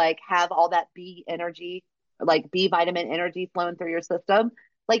don't like have all that B energy, like B vitamin energy flowing through your system,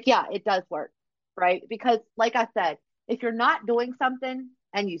 like yeah, it does work, right? Because like I said, if you're not doing something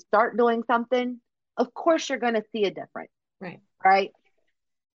and you start doing something, of course you're going to see a difference, Right. right?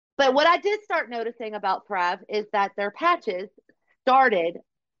 But what I did start noticing about Thrive is that their patches started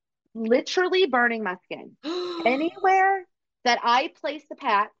literally burning my skin. Anywhere that I placed the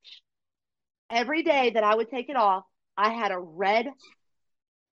patch, every day that I would take it off, I had a red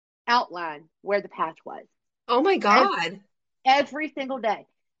outline where the patch was Oh my every, God. every single day.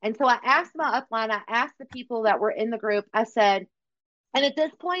 And so I asked my upline, I asked the people that were in the group, I said, and at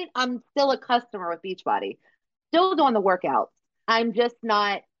this point, I'm still a customer with Beachbody, still doing the workouts. I'm just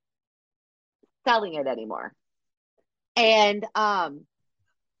not selling it anymore. And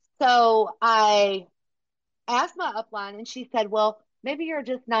so I asked my upline and she said, well, maybe you're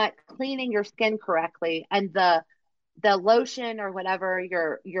just not cleaning your skin correctly. And the lotion or whatever,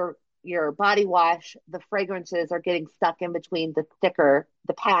 your body wash, the fragrances are getting stuck in between the sticker,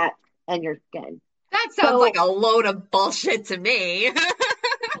 the patch, and your skin. That sounds like So, a load of bullshit to me. and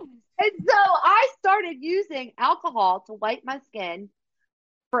so I started using alcohol to wipe my skin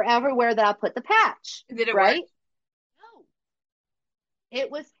for everywhere that I put the patch, Did it work? right? No,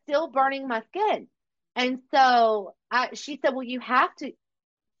 it was still burning my skin. And so she said, well, you've got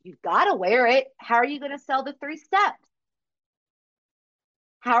to wear it. How are you going to sell the 3 steps?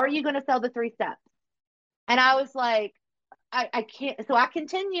 How are you going to sell the 3 steps? And I was like, I can't. So I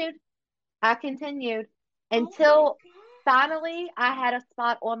continued Oh my until finally I had a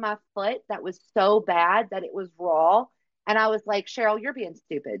spot on my foot that was so bad that it was raw. And I was like, Cheryl, you're being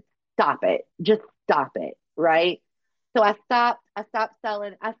stupid. Stop it. Just stop it. Right. So I stopped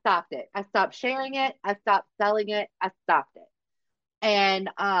selling. I stopped it. I stopped sharing it. I stopped selling it. I stopped it. And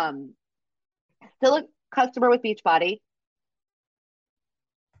still a customer with Beachbody.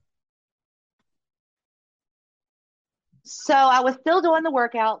 So I was still doing the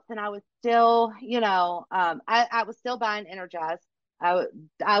workouts and I was still, I was still buying Energize. I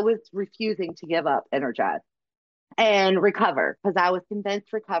was refusing to give up Energize and recover because I was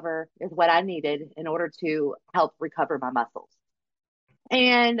convinced recover is what I needed in order to help recover my muscles.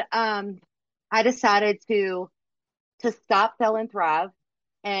 And I decided to stop selling Thrive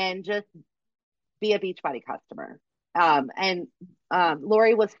and just be a Beachbody customer. And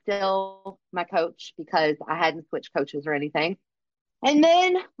Lori was still my coach because I hadn't switched coaches or anything. And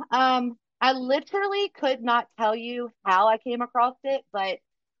then I literally could not tell you how I came across it, but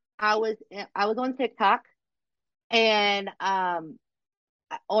I was on TikTok and on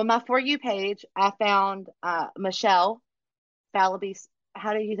my For You page, I found Michelle Falliby.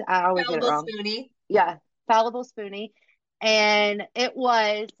 How do you? I always get it Fallible wrong. Spoonie. Yeah, Fallible Spoonie, and it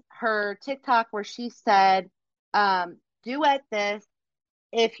was her TikTok where she said, "Duet this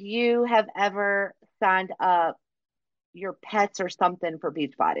if you have ever signed up your pets or something for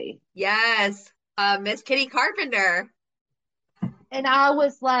Beachbody." Yes. Miss Kitty Carpenter. And I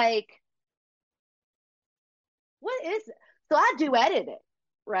was like, what is it? So I duetted it,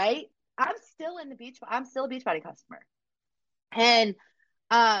 right? I'm still a Beachbody customer. And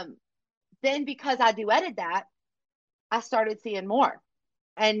um, then because I duetted that, I started seeing more.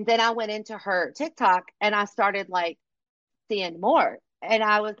 And then I went into her TikTok and I started like seeing more. And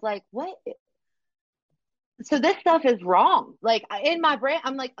I was like, what? So this stuff is wrong. Like in my brain,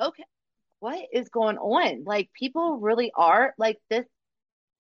 I'm like, okay, what is going on? Like people really are like this.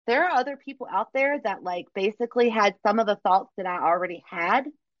 There are other people out there that like basically had some of the thoughts that I already had,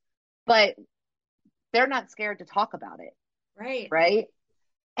 but they're not scared to talk about it. Right. Right.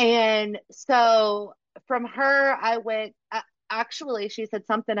 And so from her, I went, actually, she said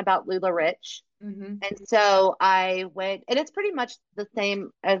something about Lula Rich. Mm-hmm. And so I went, and it's pretty much the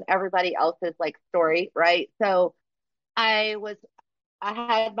same as everybody else's like story. Right. So I was I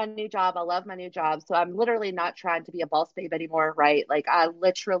had my new job. I love my new job. So I'm literally not trying to be a boss babe anymore, right? Like I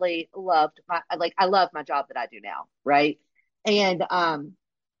literally I love my job that I do now, right? And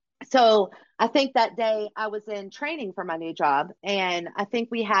so I think that day I was in training for my new job and I think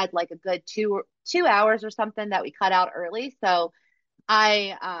we had like a good 2 hours or something that we cut out early. So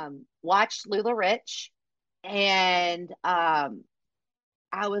I watched Lula Rich and I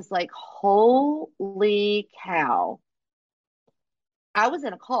was like, holy cow. I was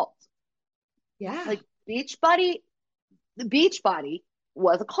in a cult. Yeah. Like Beachbody, the Beachbody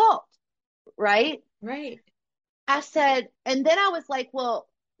was a cult, right? Right. I said, and then I was like, well,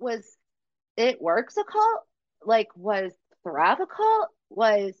 was It Works a cult? Like, was Thrive a cult?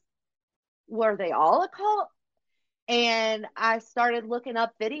 Were they all a cult? And I started looking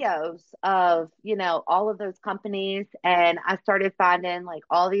up videos of, all of those companies, and I started finding like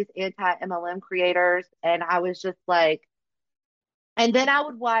all these anti-MLM creators, and I was just like, and then I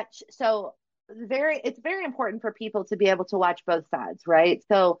would watch. So it's very important for people to be able to watch both sides, right?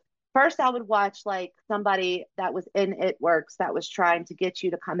 So first I would watch like somebody that was in It Works that was trying to get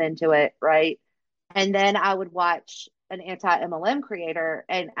you to come into it, right? And then I would watch an anti-MLM creator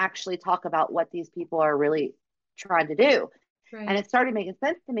and actually talk about what these people are really trying to do. And Right. it started making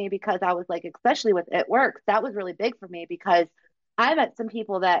sense to me because I was like, especially with It Works, that was really big for me because I met some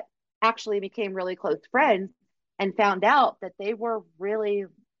people that actually became really close friends and found out that they were really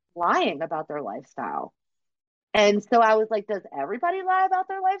lying about their lifestyle. And so I was like, does everybody lie about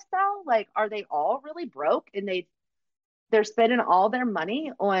their lifestyle? Like, are they all really broke and they're spending all their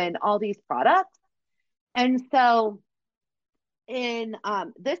money on all these products? And so in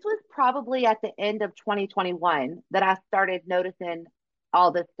this was probably at the end of 2021 that I started noticing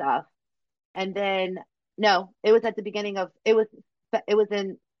all this stuff. And then no, it was at the beginning of it was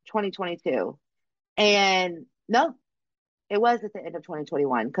in 2022. And no, it was at the end of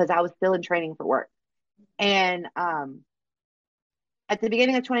 2021 because I was still in training for work. And at the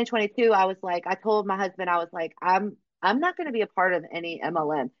beginning of 2022, I was like, I told my husband, I was like, I'm not going to be a part of any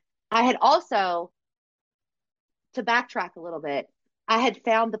MLM. I had also, to backtrack a little bit, I had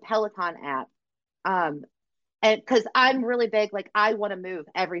found the Peloton app. Um, and because I'm really big, like I want to move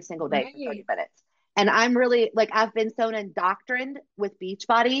every single day for 30 Right. minutes. And I'm really like I've been so indoctrined with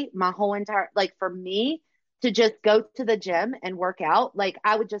Beachbody my whole entire like for me to just go to the gym and work out, like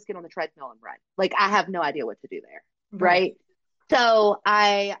I would just get on the treadmill and run. Like I have no idea what to do there. Right. Right. So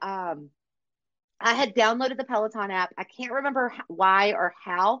I had downloaded the Peloton app. I can't remember why or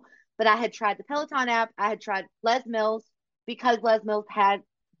how, but I had tried the Peloton app. I had tried Les Mills because Les Mills had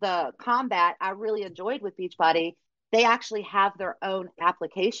the combat I really enjoyed with Beachbody. They actually have their own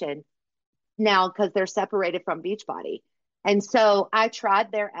application now because they're separated from Beachbody. And so I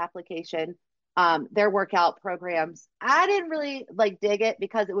tried their application, their workout programs. I didn't really like dig it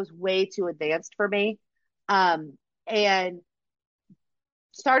because it was way too advanced for me. And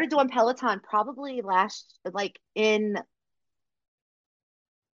started doing Peloton probably last like in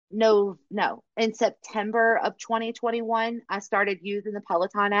in September of 2021. I started using the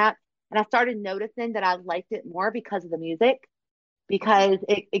Peloton app and I started noticing that I liked it more because of the music, because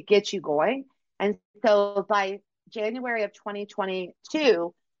it gets you going. And so by January of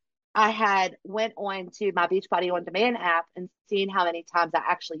 2022, I had went on to my Beachbody On Demand app and seen how many times I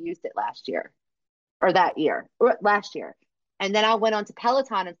actually used it last year or that year or last year. And then I went on to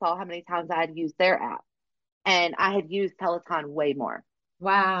Peloton and saw how many times I had used their app. And I had used Peloton way more.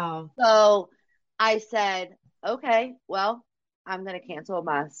 Wow. So I said, okay, well, I'm going to cancel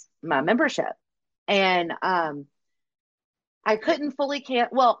my membership. And I couldn't fully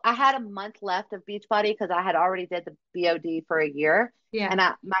well, I had a month left of Beachbody because I had already did the BOD for a year. Yeah. And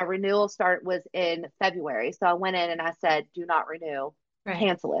my renewal start was in February. So I went in and I said, do not renew, Right.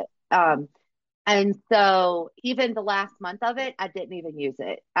 cancel it. And so even the last month of it, I didn't even use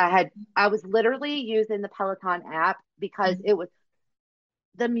it. I was literally using the Peloton app because Mhm. it was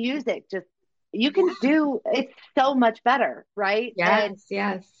the music just you can Yeah. do it's so much better, right? Yes.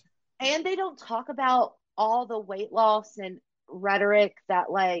 Yes. And they don't talk about all the weight loss and rhetoric that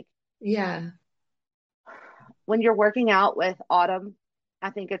like Yeah. when you're working out with Autumn, I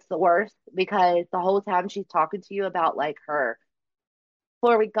think it's the worst because the whole time she's talking to you about like her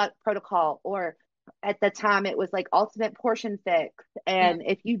 4 week gut protocol, or at the time it was like ultimate portion fix. Yeah. And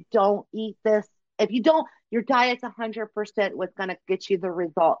if you don't eat this, if you don't, your diet's 100% what's going to get you the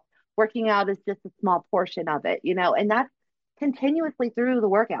result. Working out is just a small portion of it, and that's continuously through the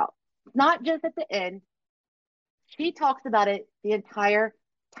workout. It's not just at the end. She talks about it the entire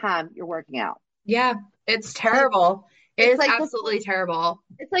time you're working out. Yeah. It's Like terrible. It it's is like this absolutely terrible.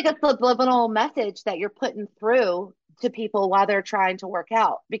 it's like a subliminal message that you're putting through to people while they're trying to work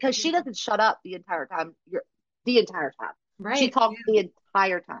out because she doesn't shut up the entire time. The entire time. She Right. talks Yeah. the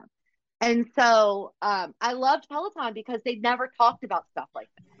entire time. And so I loved Peloton because they never talked about stuff like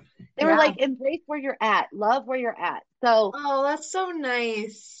that. They were Yeah. like, embrace where you're at, love where you're at. So, Oh, that's so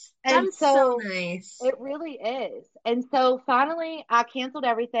nice. That and is so so nice. it really is. And so finally I canceled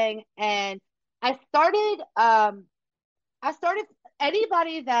everything and I started I started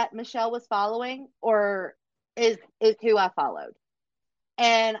anybody that Michelle was following or is who I followed.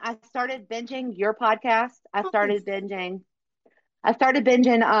 And I started binging your podcast. Oh, thanks. I started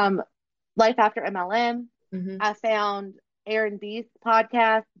binging Life After MLM. Hmm. I found Erin Beast's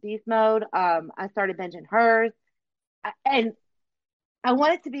podcast, Beast Mode. I started binging hers. And I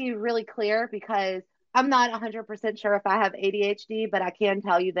want it to be really clear because I'm not 100% sure if I have ADHD, but I can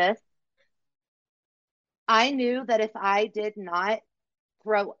tell you this. I knew that if I did not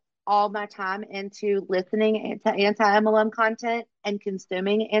throw all my time into listening to anti-MLM content and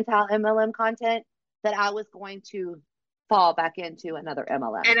consuming anti-MLM content, that I was going to fall back into another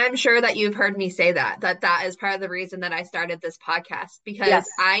MLM. And I'm sure that you've heard me say that is part of the reason that I started this podcast because Yes.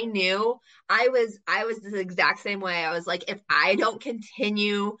 I knew I was the exact same way. I was like, if I don't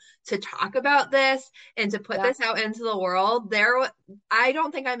continue to talk about this and to put Yeah. this out into the world, I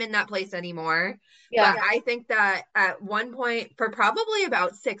don't think I'm in that place anymore. But Yeah. I think that at one point, for probably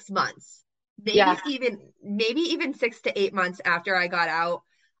about 6 months, maybe Yeah. even 6 to 8 months after I got out,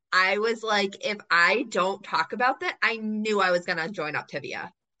 I was like, if I don't talk about that, I knew I was gonna join Optivia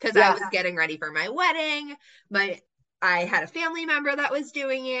because I Yeah. was getting ready for my wedding. I had a family member that was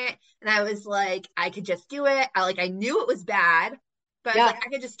doing it, and I was like, I could just do it. I knew it was bad, but I was Yeah. like, I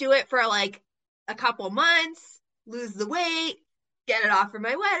could just do it for like a couple months, lose the weight, get it off for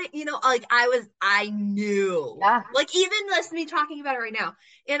my wedding. I knew. Yeah. Like even this me talking about it right now.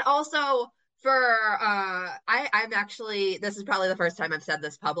 And also for I'm actually, this is probably the first time I've said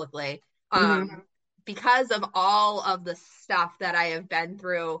this publicly. Hmm. because of all of the stuff that I have been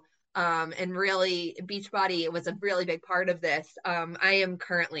through, and really Beachbody was a really big part of this. I am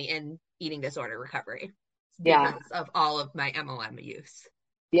currently in eating disorder recovery Yeah. because of all of my MLM use.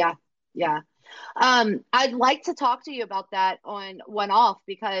 Yeah. Yeah. I'd like to talk to you about that on one off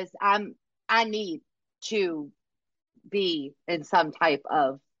because I need to be in some type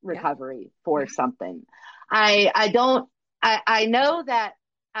of Yeah. recovery for something. I don't I know that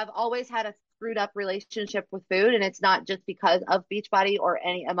I've always had a screwed up relationship with food, and it's not just because of Beachbody or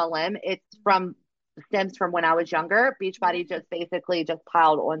any MLM. It's from stems from when I was younger. Beachbody just basically just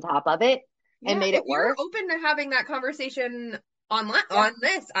piled on top of it and Yeah, made if it you're worse. open to having that conversation online Yeah. on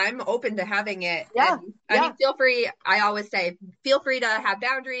this, I'm open to having it. Yeah. And I Yeah. mean, feel free. I always say, feel free to have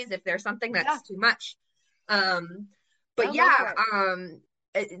boundaries if there's something Yeah. that's too much. Um, but No, go for yeah,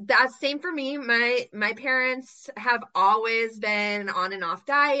 it. that's same for me. My parents have always been on and off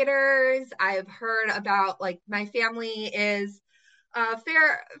dieters. I've heard about like my family is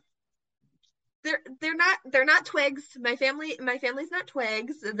fair they're not twigs. My family's not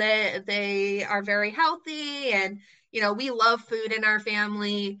twigs. They are very healthy, and we love food in our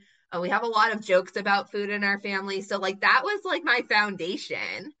family. We have a lot of jokes about food in our family. So like that was like my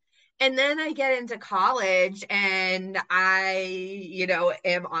foundation. And then I get into college and I,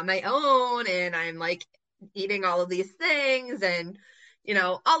 am on my own and I'm like eating all of these things and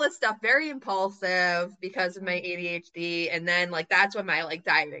all this stuff, very impulsive because of my ADHD. And then like that's when my like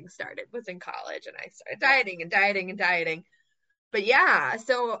dieting started, was in college, and I started Yeah. dieting and dieting and dieting. But yeah,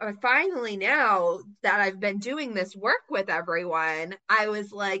 so finally now that I've been doing this work with everyone, I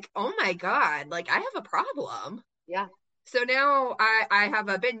was like, oh my God, like I have a problem. Yeah. So now I have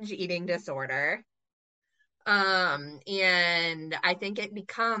a binge eating disorder. And I think it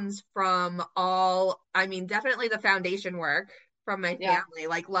becomes from I mean, definitely the foundation work from my Yeah. family.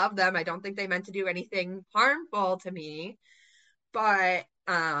 Like, love them. I don't think they meant to do anything harmful to me. But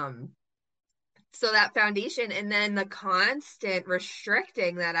so that foundation, and then the constant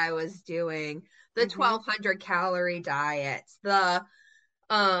restricting that I was doing, the Mm-hmm. 1,200 calorie diets, the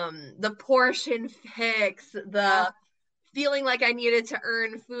portion fix, Yeah. the feeling like I needed to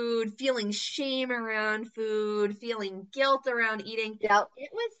earn food, feeling shame around food, feeling guilt around eating. Yeah. It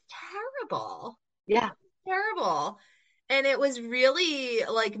was terrible. Yeah. Terrible. And it was really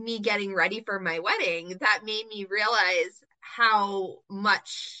like me getting ready for my wedding that made me realize how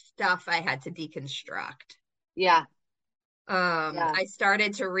much stuff I had to deconstruct. Yeah. Yeah. I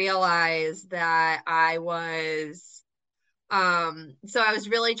started to realize that so I was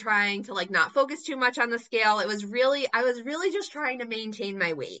really trying to like not focus too much on the scale. I was really just trying to maintain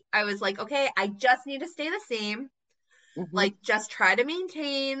my weight. I was like, okay, I just need to stay the same. Mm-hmm. Like just try to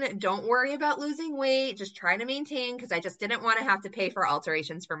maintain. Don't worry about losing weight. Just try to maintain because I just didn't want to have to pay for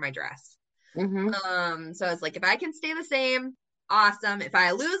alterations for my dress. Mm-hmm. So I was like, if I can stay the same, awesome. If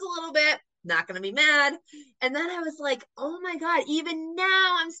I lose a little bit, not gonna be mad. And then I was like, oh my God, even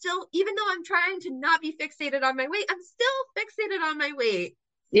now even though I'm trying to not be fixated on my weight, I'm still fixated on my weight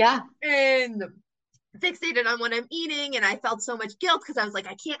Yeah. and fixated on what I'm eating. And I felt so much guilt because I was like,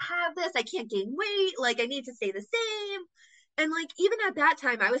 I can't have this, I can't gain weight, like I need to stay the same. And like even at that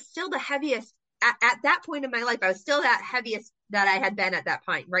time, I was still the heaviest at that point in my life, I was still that heaviest that I had been at that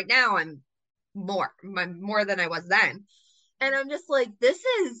point. Right now I'm more than I was then. And I'm just like, this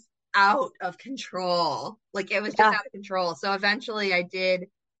is out of control. Like it was just Yeah. out of control. So eventually I did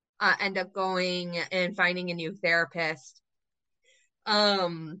end up going and finding a new therapist. I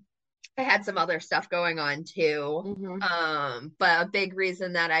had some other stuff going on too. Mm-hmm. But a big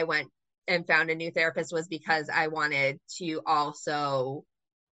reason that I went and found a new therapist was because I wanted to also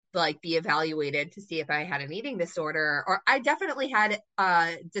like be evaluated to see if I had an eating disorder, or I definitely had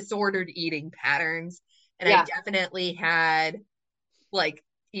disordered eating patterns, and I Yeah. definitely had like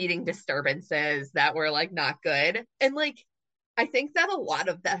eating disturbances that were like not good. And like I think that a lot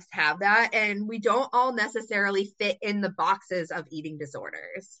of us have that, and we don't all necessarily fit in the boxes of eating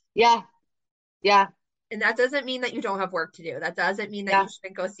disorders. Yeah. Yeah. And that doesn't mean that you don't have work to do. That doesn't mean that you Yeah.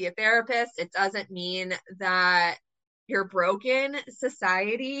 shouldn't go see a therapist. It doesn't mean that you're broken.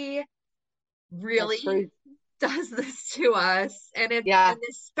 Society That's really true. does this to us, Yeah. and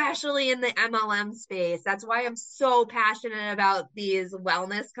especially in the MLM space. That's why I'm so passionate about these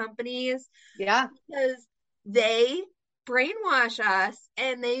wellness companies, Yeah. because they brainwash us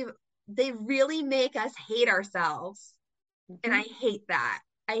and they really make us hate ourselves. And Mm-hmm. I hate that.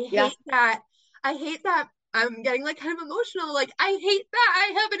 I Yeah. hate that. I hate that. I'm getting like kind of emotional. Like I hate that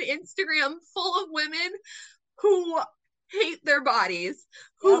I have an Instagram full of women who hate their bodies,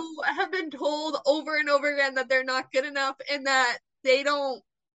 Yep. who have been told over and over again that they're not good enough and that they don't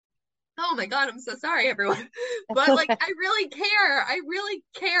Oh my God, I'm so sorry, everyone. But like, I really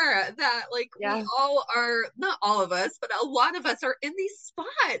care that like Yeah, we all are, not all of us, but a lot of us are in these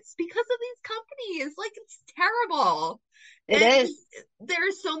spots because of these companies. Like, it's terrible. it And is.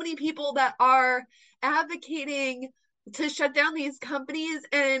 there's so many people that are advocating to shut down these companies.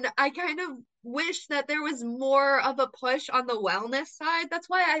 And I kind of wish that there was more of a push on the wellness side. That's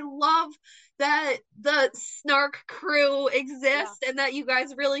why I love that the Snark crew Yeah, exists and that you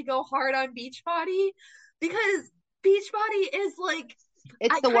guys really go hard on Beachbody, because Beachbody is like,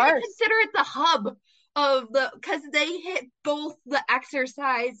 it's I the kind of worst. consider it the hub of the, because they hit both the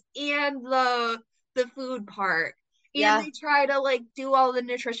exercise and the food part, and Yeah. they try to like do all the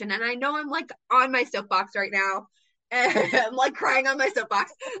nutrition. And I know I'm like on my soapbox right now, and I'm like crying on my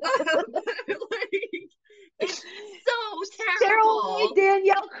soapbox. Like, it's so Cheryl made terrible.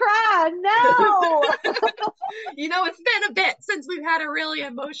 Danielle cry. No. It's been a bit since we've had a really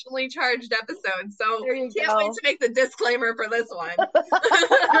emotionally charged episode, so There you can't wait go. to make the disclaimer for this one.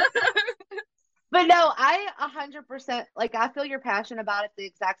 But no, I 100% like I feel your passion about it the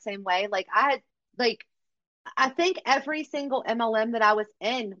exact same way. Like I think every single MLM that I was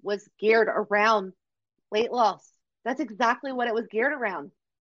in was geared around weight loss. That's exactly what it was geared around.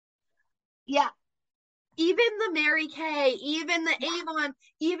 Yeah, Even the Mary Kay, even the Avon,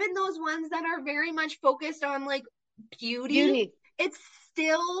 even those ones that are very much focused on like beauty, beauty. it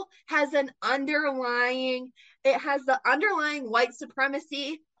still has it has the underlying white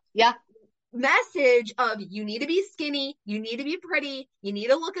supremacy Yeah, message of you need to be skinny, you need to be pretty, you need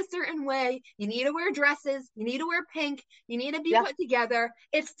to look a certain way, you need to wear dresses, you need to wear pink, you need to be yeah. put together.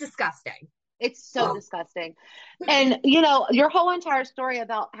 It's disgusting. It's so disgusting. And your whole entire story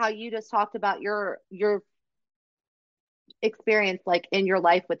about how you just talked about your experience like in your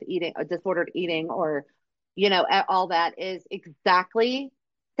life with eating disordered eating or all that is exactly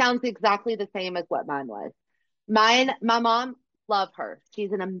sounds exactly the same as what mine was. My mom, love her,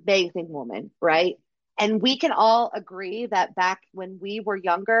 she's an amazing woman, right? And we can all agree that back when we were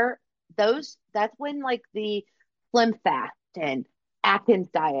younger, that's when like the Slim Fast and Atkins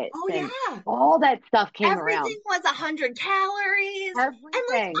diets Oh and yeah, all that stuff came around. everything was 100 calories. And like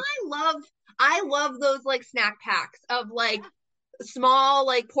Everything. I love those like snack packs of like small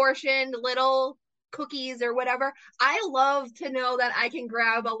like portioned little cookies or whatever. I love to know that I can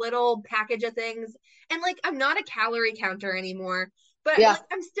grab a little package of things, and like I'm not a calorie counter anymore, but Yeah, like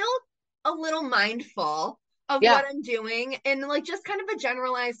I'm still a little mindful of yeah, what I'm doing, and like just kind of a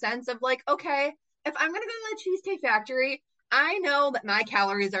generalized sense of like, okay, if I'm gonna go to the Cheesecake Factory, I know that my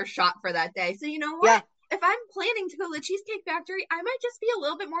calories are shot for that day. So you know yeah. what? If I'm planning to go to the Cheesecake Factory, I might just be a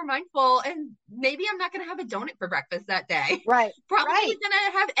little bit more mindful, and maybe I'm not going to have a donut for breakfast that day. Right, Probably right. going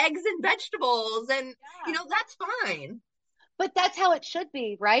to have eggs and vegetables, and Yeah. that's fine. But that's how it should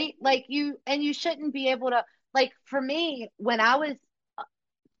be, right? Like you shouldn't be able to, like for me, when I was,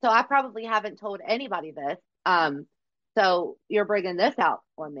 so I probably haven't told anybody this. So you're bringing this out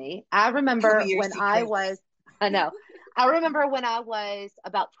on me. Tell me I your when I was, secrets. I know, I remember when I was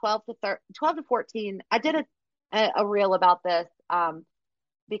about 12 to 14, I did a reel about this,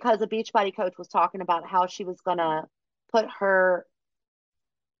 because a Beachbody coach was talking about how she was gonna put her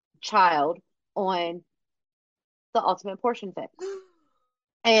child on the Ultimate Portion Fix.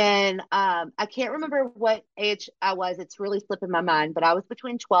 And I can't remember what age I was. It's really slipping my mind, but I was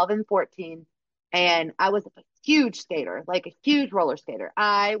between 12 and 14. And I was a huge skater, like a huge roller skater.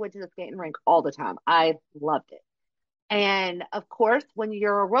 I went to the skating rink all the time. I loved it. And of course, when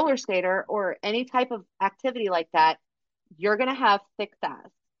you're a roller skater or any type of activity like that, you're going to have thick thighs.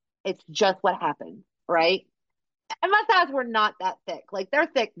 It's just what happened, right? And my thighs were not that thick. Like they're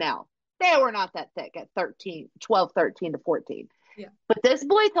thick now. They were not that thick at 13, 12, 13 to 14. Yeah. But this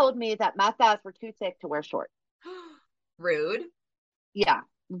boy told me that my thighs were too thick to wear shorts. Rude. Yeah,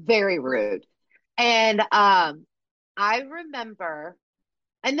 very Rude. rude. And I remember,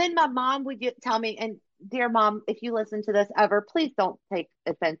 and then my mom would tell me, and dear mom, if you listen to this ever, please don't take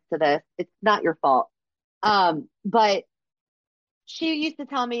offense to this. It's not your fault. But she used to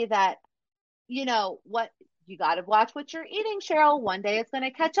tell me that, what you got to watch what you're eating, Cheryl. One day it's going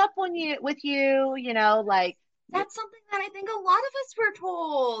to catch up on you with you, like, That's something that I think a lot of us were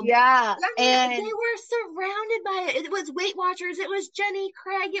told. yeah. I mean, they And were surrounded by it. It was Weight Watchers, it was Jenny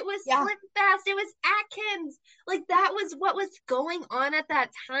Craig, it was yeah, Slim Fast, it was Atkins. Like that was what was going on at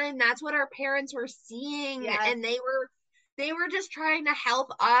that time. That's what our parents were seeing, yes, and they were just trying to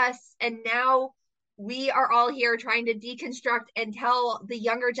help us. And now we are all here trying to deconstruct and tell the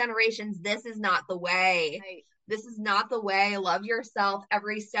younger generations this is not the way. right. This is not the way. Love yourself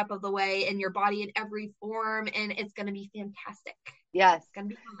every step of the way, in your body in every form, and it's going to be fantastic. Yes. It's gonna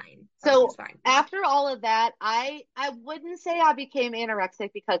be fine. So Everything's fine. after all of that, I wouldn't say I became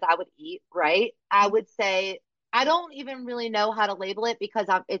anorexic because I would eat, right? I would say I don't even really know how to label it because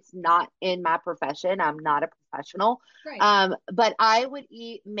it's not in my profession. I'm not a professional. Right. But I would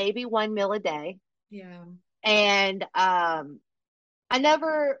eat maybe one meal a day. Yeah. And I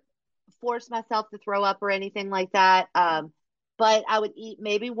never forced myself to throw up or anything like that. But I would eat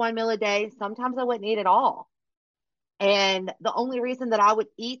maybe one meal a day. Sometimes I wouldn't eat at all. And the only reason that I would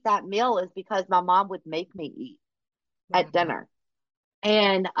eat that meal is because my mom would make me eat at Wow. dinner.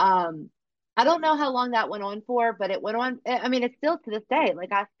 And I don't know how long that went on for, but it went on. I mean, it's still to this day.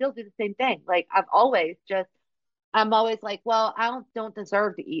 Like I still do the same thing. Like I'm always like, well, I don't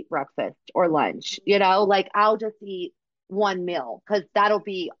deserve to eat breakfast or lunch, you know, like I'll just eat one meal because that'll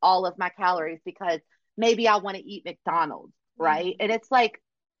be all of my calories because maybe I want to eat McDonald's, Yeah. right? And it's like,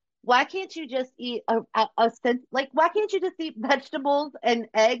 why can't you just eat a sense like why can't you just eat vegetables and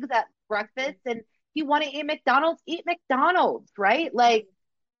eggs at breakfast? And if you want to eat McDonald's, right? Like,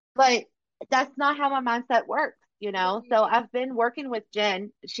 but that's not how my mindset works, you know? So Right. I've been working with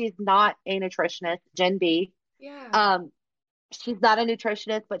Jen. She's not a nutritionist, Jen B. Yeah. Um, she's not a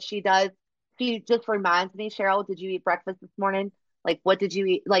nutritionist, but she just reminds me, Cheryl, did you eat breakfast this morning? Like, what did you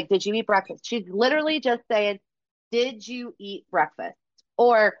eat? Like, did you eat breakfast? She's literally just saying, did you eat breakfast?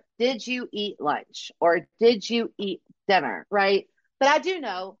 Or did you eat lunch? Or did you eat dinner? Right. But I do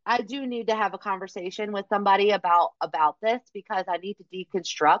know I do need to have a conversation with somebody about this because I need to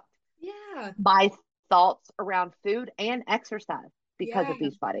deconstruct Yeah. my thoughts around food and exercise because Yeah. of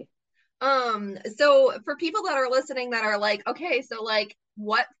Beachbody. So for people that are listening that are like, okay, so like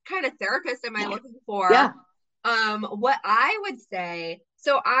what kind of therapist am I looking Yeah. for? What I would say,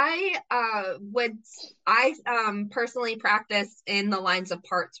 so I personally practice in the lines of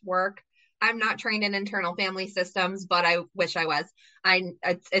parts work. I'm not trained in internal family systems, but I wish I was.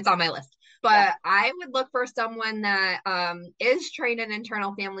 It's on my list. Yeah. But I would look for someone that is trained in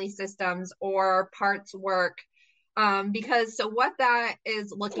internal family systems or parts work. Because so what that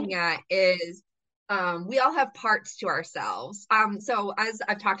is looking at is we all have parts to ourselves. So as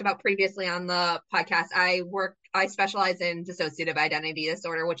I've talked about previously on the podcast, I specialize in dissociative identity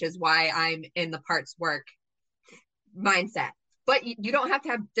disorder, which is why I'm in the parts work mindset. But you don't have to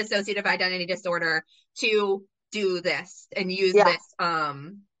have dissociative identity disorder to do this and use Yeah. this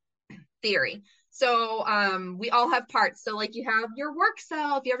theory. So we all have parts. So like you have your work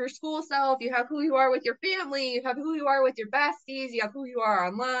self, you have your school self, you have who you are with your family, you have who you are with your besties, you have who you are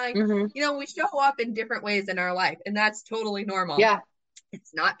online. Hmm. You know, we show up in different ways in our life, and that's totally normal. Yeah.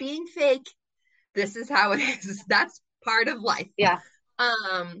 It's not being fake. This is how it is. That's part of life. Yeah.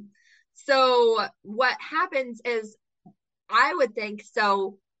 Um, so what happens is I would think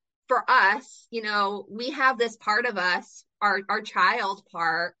so for us, you know, we have this part of us, our child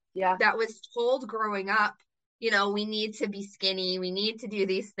part Yeah. that was told growing up, you know, we need to be skinny, we need to do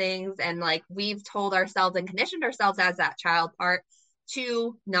these things. And like we've told ourselves and conditioned ourselves as that child part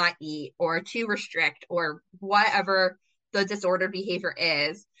to not eat or to restrict or whatever the disordered behavior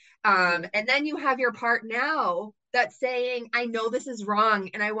is. Hmm. And then you have your part now that's saying, I know this is wrong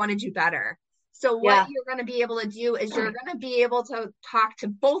and I want to do better. So what Yeah. you're going to be able to do is you're going to be able to talk to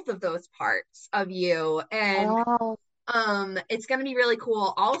both of those parts of you, and Oh, it's going to be really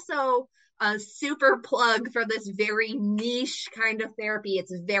cool. Also, a super plug for this very niche kind of therapy.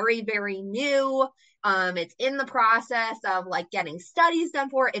 It's very, very new. It's in the process of like getting studies done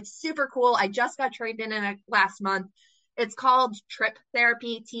for it. It's super cool. I just got trained in it last month. It's called TRIP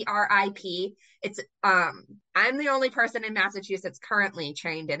therapy, TRIP. It's I'm the only person in Massachusetts currently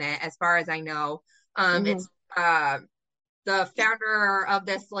trained in it, as far as I know. hmm. It's the founder of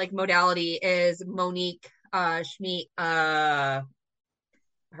this like modality is Monique Schmeat.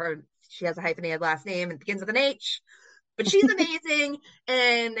 She has a hyphenated last name and begins with an H, but she's amazing,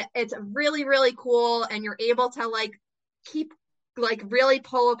 and it's really really cool. And you're able to like keep like really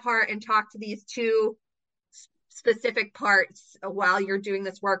pull apart and talk to these two specific parts while you're doing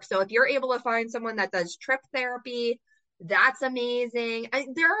this work. So if you're able to find someone that does trip therapy, that's amazing.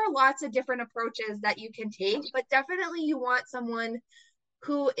 There are lots of different approaches that you can take, but definitely you want someone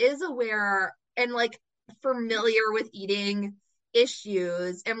who is aware and like familiar with eating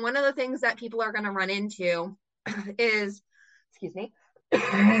issues. And one of the things that people are going to run into is, excuse me,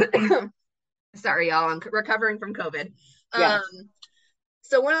 sorry, y'all, I'm recovering from COVID. Um, Yes.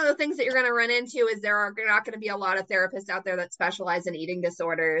 so one of the things that you're going to run into is there are not going to be a lot of therapists out there that specialize in eating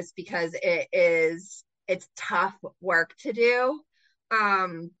disorders because it's tough work to do.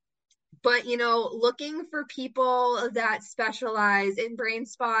 Um, but you know, looking for people that specialize in brain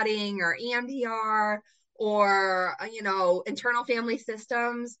spotting or EMDR or, internal family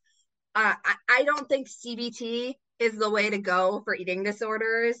systems. I don't think CBT is the way to go for eating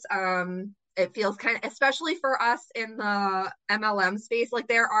disorders. It feels kind of, especially for us in the MLM space, like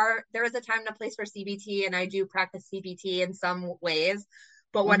there is a time and a place for CBT, and I do practice CBT in some ways.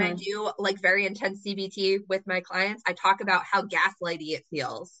 But when I do like very intense CBT with my clients, I talk about how gaslighty it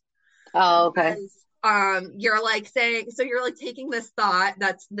feels. Oh, okay. Because you're like saying, so you're like taking this thought,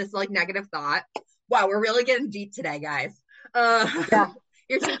 that's this like negative thought. Wow, we're really getting deep today, guys. Yeah.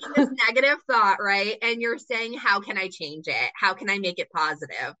 You're taking this negative thought, right? And you're saying, how can I change it? How can I make it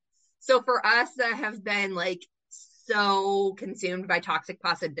positive? So for us that have been like so consumed by toxic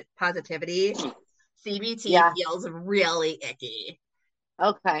positivity, CBT feels really icky.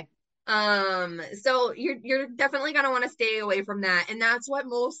 Okay. So you're definitely going to want to stay away from that. And that's what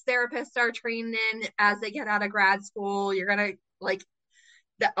most therapists are trained in as they get out of grad school. You're going to like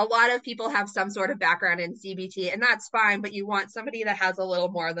a lot of people have some sort of background in CBT, and that's fine, but you want somebody that has a little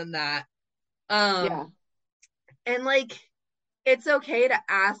more than that. Yeah. And like, it's okay to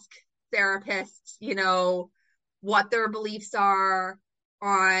ask therapists, what their beliefs are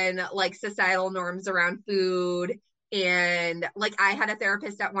on like societal norms around food. And like, I had a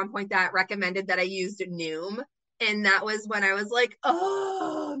therapist at one point that recommended that I used Noom. And that was when I was like,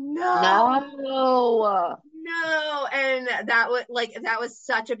 oh No. no. And that was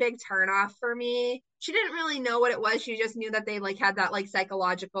such a big turnoff for me. She didn't really know what it was. She just knew that they like had that like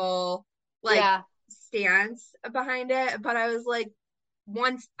psychological like Yeah. stance behind it. But I was like,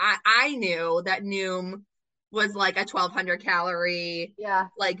 once I knew that Noom was like a 1,200 calorie Yeah.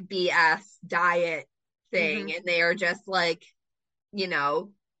 like BS diet thing, and they are just like, you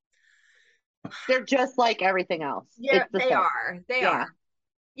know, They're just like everything else. yeah, It's the they same. are. They Yeah. are.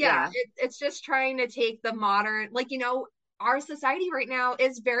 Yeah, Yeah. it's just trying to take the modern, like, our society right now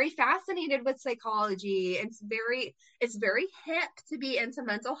is very fascinated with psychology. It's very hip to be into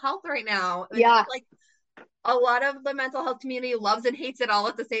mental health right now. And Yeah. like a lot of the mental health community loves and hates it all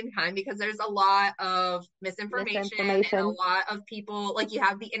at the same time, because there's a lot of misinformation and a Misinformation. lot of people, like, you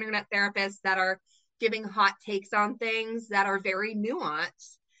have the internet therapists that are giving hot takes on things that are very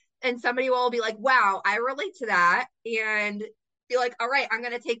nuanced. And somebody will be like, wow, I relate to that. And be like, all right, I'm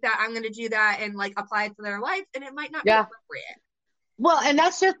going to take that. I'm going to do that and like apply it to their life. And it might not be Yeah. appropriate. Well, and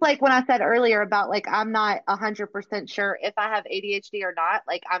that's just like when I said earlier about like I'm not 100% sure if I have ADHD or not.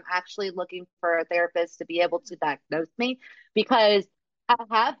 Like I'm actually looking for a therapist to be able to diagnose me, because I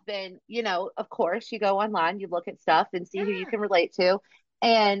have been, of course, you go online, you look at stuff and see who you Yeah. can relate to.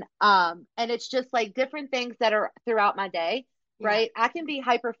 And it's just like different things that are throughout my day, Yeah. right? I can be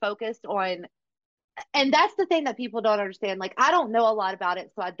hyper focused on, and that's the thing that people don't understand. Like I don't know a lot about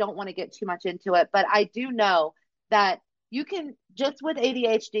it, so I don't want to get too much into it, but I do know that you can, just with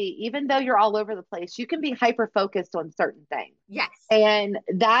ADHD, even though you're all over the place, you can be hyper focused on certain things. Yes. And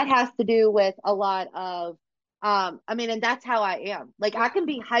that has to do with a lot of, and that's how I am. Like I can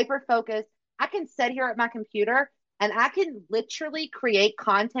be hyper focused. I can sit here at my computer and I can literally create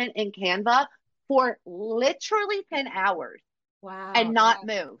content in Canva for literally 10 hours Wow. and not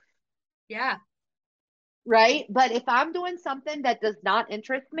move. Yeah. Right. But if I'm doing something that does not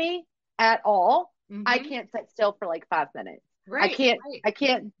interest me at all, I Mm-hmm. can't sit still for like 5 minutes. Right. Right. I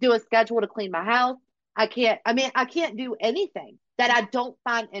can't do a schedule to clean my house. I can't do anything that I don't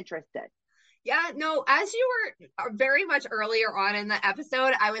find interested. Yeah, no, as you were very much earlier on in the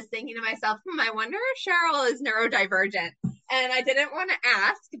episode, I was thinking to myself, I wonder if Cheryl is neurodivergent. And I didn't want to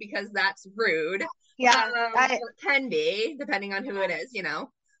ask because that's rude. Yeah. Or can be, depending on who it is. Yeah.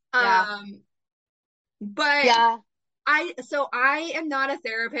 But Yeah. I am not a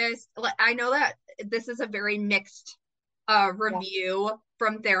therapist. Like, I know that this is a very mixed review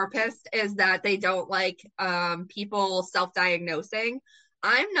from therapists, is that they don't like people self-diagnosing.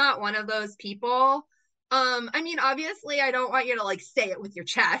 I'm not one of those people. Obviously I don't want you to like say it with your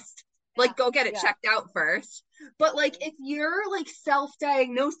chest. Like, go get it checked out first. But like, if you're like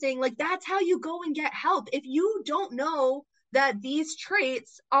self-diagnosing, like that's how you go and get help. If you don't know that these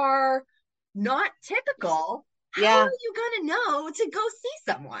traits are not typical, how are you going to know to go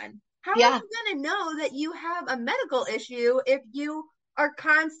see someone? How are you going to know that you have a medical issue if you are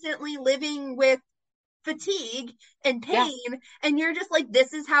constantly living with fatigue and pain, and you're just like,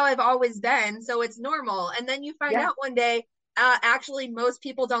 this is how I've always been, so it's normal? And then you find out one day, actually most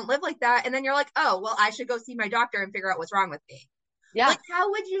people don't live like that. And then you're like, oh, well, I should go see my doctor and figure out what's wrong with me. Yeah. Like, how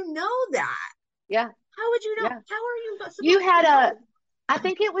would you know that? Yeah. How would you know? How are you supposed You had to I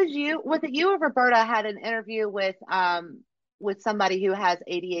think it was it you or Roberta had an interview with somebody who has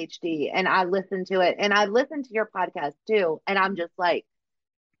ADHD, and I listened to it, and I listened to your podcast too, and I'm just like,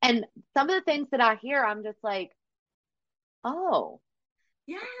 And some of the things that I hear, I'm just like, oh,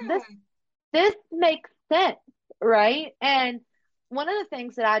 Yeah. this this makes sense, right? And one of the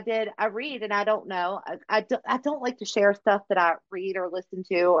things that I did, I read, and I don't know, I don't like to share stuff that I read or listen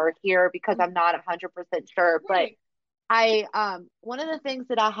to or hear because I'm not 100% sure. But Right. one of the things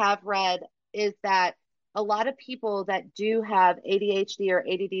that I have read is that a lot of people that do have ADHD or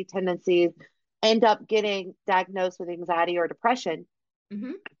ADD tendencies end up getting diagnosed with anxiety or depression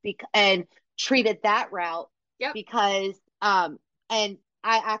Hmm. and treated that route Yep. because, and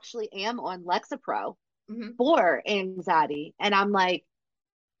I actually am on Lexapro Hmm. for anxiety. And I'm like,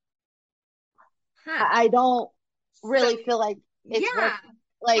 Huh. I don't So really feel like it's worth yeah,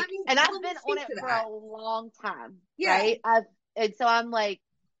 like, and I've let me been on speak it to for that. a long time, Yeah. right? And so I'm like,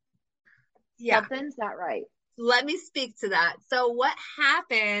 Yeah. something's not right. Let me speak to that. So what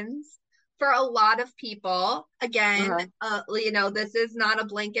happens for a lot of people, again, Uh-huh. this is not a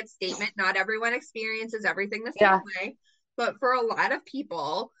blanket statement. Not everyone experiences everything the same Yeah. way, but for a lot of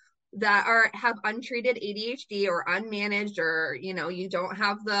people that have untreated ADHD or unmanaged, or you don't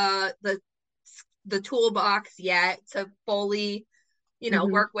have the toolbox yet to fully,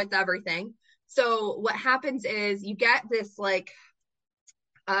 Hmm. work with everything. So what happens is you get this like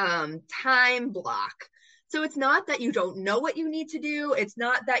time block. So it's not that you don't know what you need to do. It's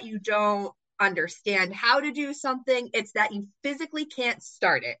not that you don't understand how to do something. It's that you physically can't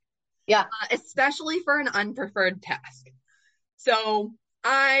start it, Yeah. especially for an unpreferred task. So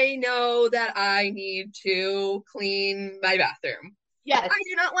I know that I need to clean my bathroom. Yes. I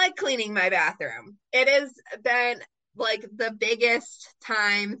do not like cleaning my bathroom. It has been like the biggest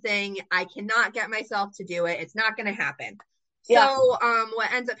time thing. I cannot get myself to do it. It's not going to happen. So, Yeah.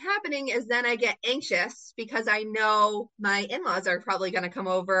 what ends up happening is then I get anxious because I know my in-laws are probably going to come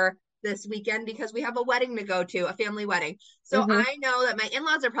over this weekend because we have a wedding to go to, a family wedding. So Hmm. I know that my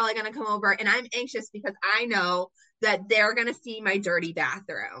in-laws are probably going to come over, and I'm anxious because I know that they're going to see my dirty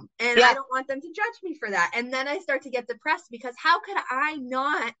bathroom, and I Yeah. don't want them to judge me for that. And then I start to get depressed because how could I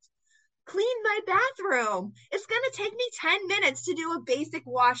not clean my bathroom? It's going to take me 10 minutes to do a basic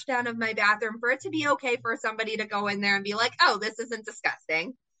wash down of my bathroom for it to be okay for somebody to go in there and be like, oh, this isn't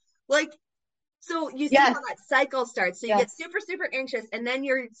disgusting. Like, so you see Yes. how that cycle starts. So you get Yes. super, super anxious, and then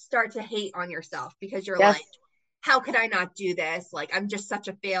you start to hate on yourself because you're Yes. like, how could I not do this? Like, I'm just such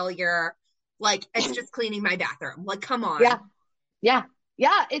a failure. Like, it's just cleaning my bathroom. Like, come Yeah. on. Yeah.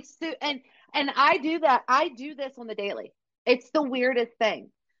 Yeah. And I do that. I do this on the daily. It's the weirdest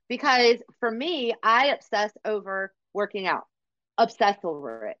thing because for me, I obsess over working out, obsess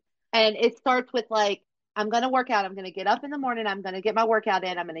over it. And it starts with like, I'm going to work out. I'm going to get up in the morning. I'm going to get my workout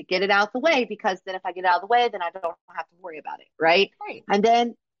in. I'm going to get it out the way because then if I get it out of the way, then I don't have to worry about it. Right. Right. And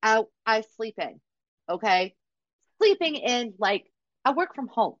then I sleep in. Okay. Sleeping in, like, I work from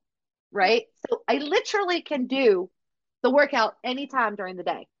home. Yep. Right. So I literally can do the workout anytime during the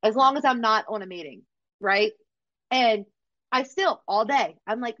day, as long as I'm not on a meeting, right? And I still all day,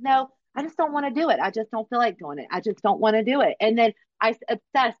 I'm like, no, I just don't want to do it. I just don't feel like doing it. I just don't want to do it. And then I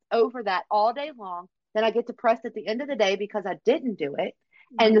obsess over that all day long. Then I get depressed at the end of the day because I didn't do it.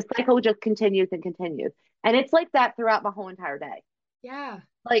 And the cycle just continues and continues. And it's like that throughout my whole entire day, Yeah.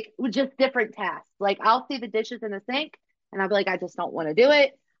 like with just different tasks. Like I'll see the dishes in the sink and I'll be like, I just don't want to do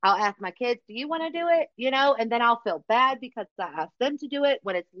it. I'll ask my kids, do you want to do it? And then I'll feel bad because I asked them to do it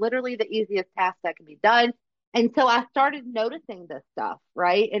when it's literally the easiest task that can be done. And so I started noticing this stuff,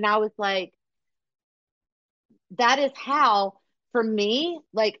 right? And I was like, that is how, for me,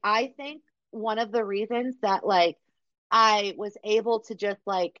 like, I think one of the reasons that, like, I was able to just,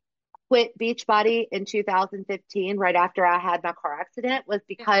 like, quit Beachbody in 2015, right after I had my car accident, was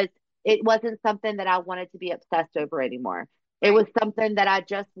Yeah. because it wasn't something that I wanted to be obsessed over anymore. It Right. was something that I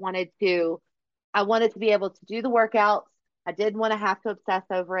wanted to be able to do the workouts. I didn't want to have to obsess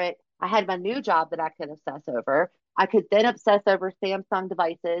over it. I had my new job that I could obsess over. I could then obsess over Samsung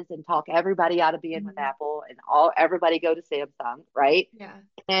devices and talk everybody out of being with Mhm. Apple and everybody go to Samsung, right? Yeah.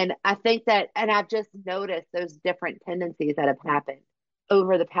 And I think that, and I've just noticed those different tendencies that have happened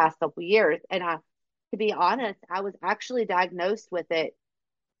over the past couple of years. And to be honest, I was actually diagnosed with it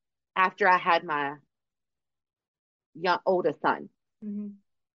after I had my oldest son. Mhm.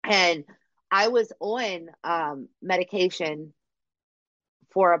 And I was on medication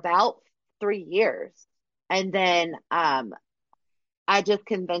for about 3 years. And then I just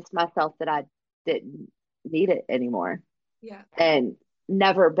convinced myself that I didn't need it anymore Yeah. and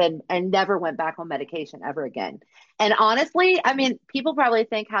never went back on medication ever again. And honestly, I mean, people probably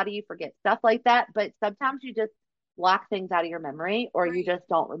think, how do you forget stuff like that? But sometimes you just block things out of your memory or you Right. just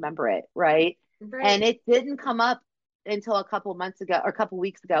don't remember it, right? And Right. it didn't come up until a couple months ago or a couple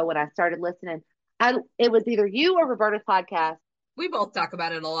weeks ago when I started listening. It was either you or Roberta's podcast. We both talk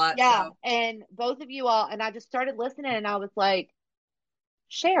about it a lot. Yeah. So. And both of you all, and I just started listening and I was like,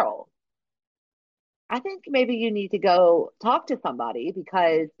 Cheryl, I think maybe you need to go talk to somebody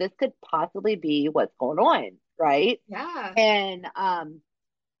because this could possibly be what's going on, right? Yeah. And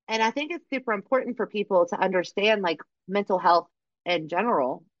I think it's super important for people to understand like mental health in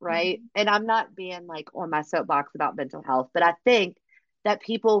general, right? Mm-hmm. And I'm not being like on my soapbox about mental health, but I think that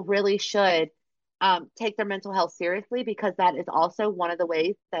people really should take their mental health seriously because that is also one of the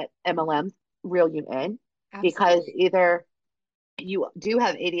ways that MLMs reel you in. Because Absolutely. either you do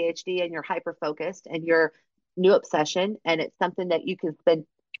have ADHD and you're hyper focused and your new obsession and it's something that you can spend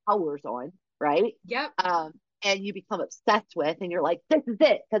hours on, right? Yep. And you become obsessed with and you're like, this is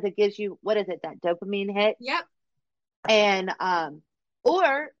it because it gives you what is it, that dopamine hit? Yep. And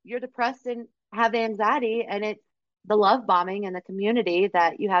or you're depressed and have anxiety and it's the love bombing and the community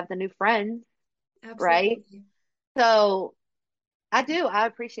that you have the new friends, right? Absolutely. So I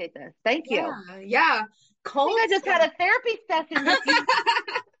appreciate this. Thank you. Yeah. Yeah. I think I just had a therapy session with you.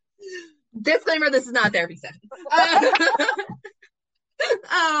 Disclaimer, this is not a therapy session.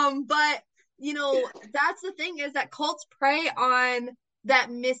 But that's the thing is that cults prey on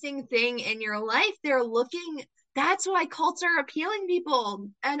that missing thing in your life. They're looking, that's why cults are appealing people.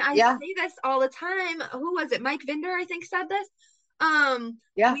 And I Yeah. say this all the time. Who was it? Mike Vinder, I think, said this.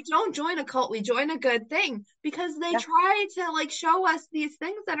 Yeah. We don't join a cult, we join a good thing because they Yeah. try to like show us these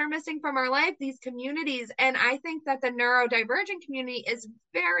things that are missing from our life, these communities. And I think that the neurodivergent community is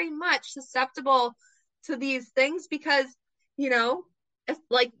very much susceptible to these things because, if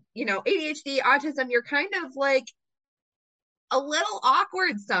like, ADHD, autism, you're kind of like a little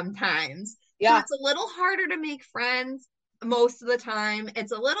awkward sometimes. So Yeah. it's a little harder to make friends most of the time.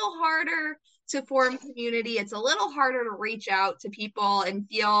 It's a little harder to form community. It's a little harder to reach out to people and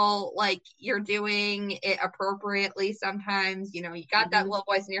feel like you're doing it appropriately sometimes. You got that Mm-hmm. little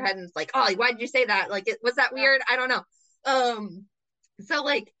voice in your head and it's like, oh, why did you say that? Like, was that Yeah. weird? I don't know. So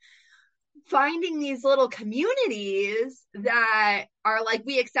like finding these little communities that are like,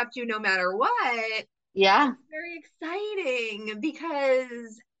 we accept you no matter what, Yeah. very exciting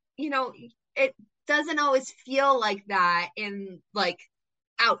because it doesn't always feel like that in like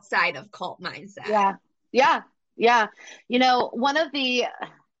outside of cult mindset. Yeah. Yeah. Yeah. One of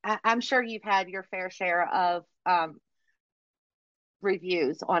I'm sure you've had your fair share of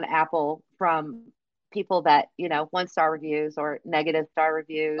reviews on Apple from people that, 1-star reviews or negative star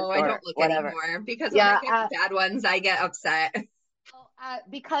reviews Oh, I or don't look whatever. anymore because when I Yeah. get the bad ones, I get upset.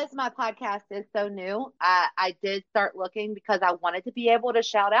 Because my podcast is so new, I did start looking because I wanted to be able to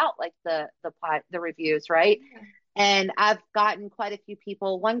shout out like the reviews, right? Yeah. And I've gotten quite a few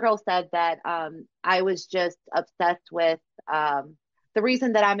people. One girl said that I was just obsessed with the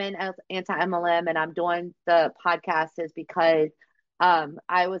reason that I'm in anti-MLM and I'm doing the podcast is because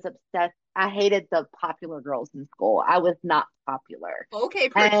I was obsessed. I hated the popular girls in school. I was not popular. Okay,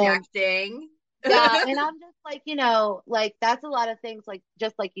 And projecting. yeah, and I'm just like, like that's a lot of things like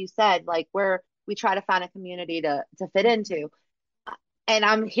just like you said, like where we try to find a community to fit into. And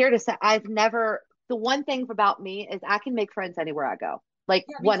I'm here to say the one thing about me is I can make friends anywhere I go. Like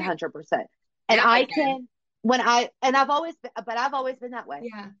Yeah, me too. 100%. And And I my friend. can when I and I've always been, but I've always been that way.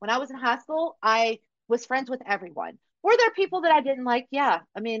 Yeah. When I was in high school, I was friends with everyone. Were there people that I didn't like? Yeah.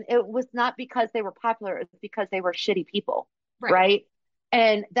 I mean, it was not because they were popular, it was because they were shitty people, Right. right?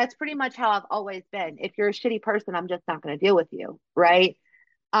 And that's pretty much how I've always been. If you're a shitty person, I'm just not going to deal with you, right?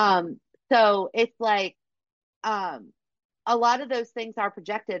 Um, so it's like a lot of those things are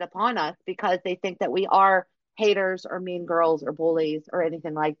projected upon us because they think that we are haters or mean girls or bullies or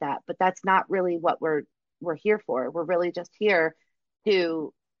anything like that. But that's not really what we're here for. We're really just here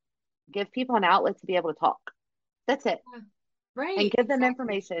to give people an outlet to be able to talk. That's it. Yeah. Right. And give them Exactly.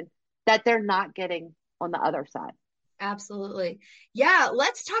 information that they're not getting on the other side. Absolutely. Yeah.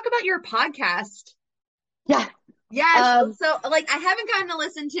 Let's talk about your podcast. Yeah. Yes. So like I haven't gotten to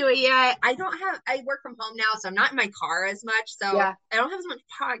listen to it yet. I work from home now, so I'm not in my car as much. So Yeah. I don't have as much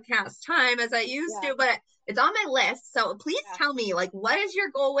podcast time as I used Yeah. to, but it's on my list. So please Yeah. tell me, like, what is your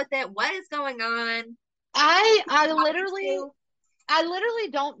goal with it? What is going on? I Talking literally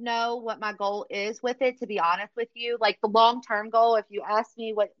don't know what my goal is with it, to be honest with you. Like the long-term goal, if you ask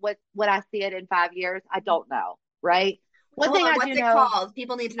me what I see it in 5 years, I don't know, right? One Hold thing on, I what's do it know, called?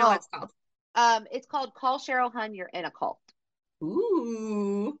 People need to know what it's called. it's called Call Cheryl Hun, You're in a Cult.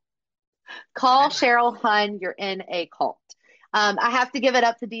 Ooh. Call Cheryl Hun, You're in a Cult. I have to give it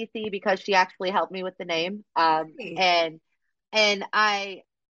up to DC because she actually helped me with the name. Right. And I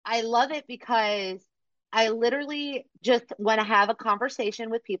love it because I literally just want to have a conversation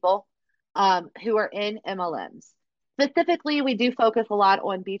with people who are in MLMs. Specifically, we do focus a lot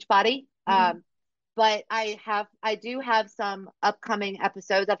on Beachbody. Mhm. But I do have some upcoming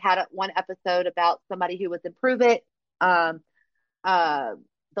episodes. I've had one episode about somebody who was in Prove It, um, uh,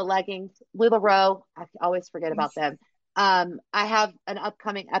 the leggings, LuLaRoe. I always forget about them. I have an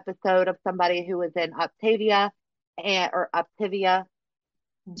upcoming episode of somebody who was in Optavia or Optivia.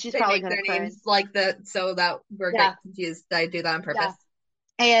 She's They probably make going to their cringe. names like the so that we're Yeah, getting confused. I do that on yeah. purpose.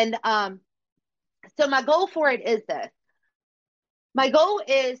 And so my goal for it is this. My goal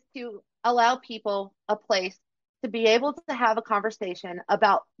is to allow people a place to be able to have a conversation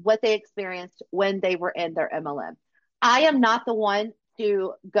about what they experienced when they were in their MLM. I am not the one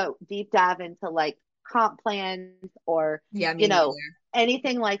to go deep dive into like comp plans or, Yeah, me you know, neither.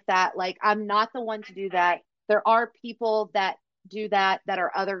 anything like that. Like, I'm not the one to do that. There are people that do that, that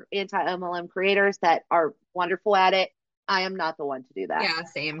are other anti MLM creators that are wonderful at it. I am not the one to do that. Yeah,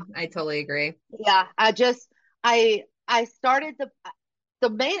 same. I totally agree. Yeah, I started the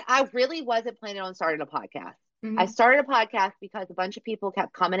main I really wasn't planning on starting a podcast. I Hmm. started a podcast because a bunch of people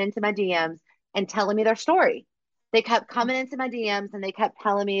kept coming into my DMs and telling me their story. They kept coming into my DMs and they kept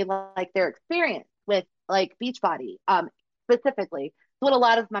telling me like their experience with like Beachbody, specifically. What a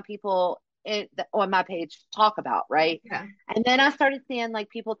lot of my people on my page talk about, right? Yeah. And then I started seeing like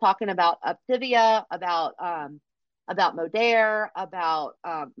people talking about Uptivia, about Modere, about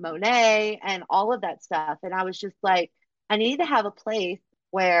Monet, and all of that stuff. And I was just like, I need to have a place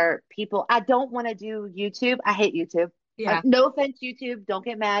where people. I don't want to do YouTube. I hate YouTube. Yeah. No offense, YouTube. Don't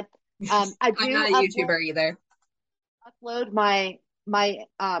get mad. I I'm do not a YouTuber either. upload my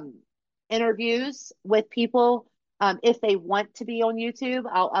interviews with people. If they want to be on YouTube,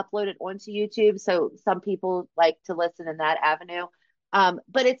 I'll upload it onto YouTube. So some people like to listen in that avenue.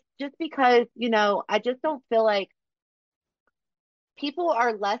 But it's just because, I just don't feel like people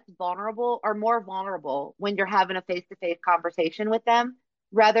are less vulnerable or more vulnerable when you're having a face-to-face conversation with them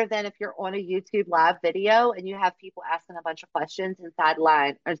rather than if you're on a YouTube live video and you have people asking a bunch of questions and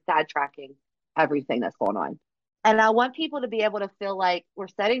sideline or sidetracking everything that's going on. And I want people to be able to feel like we're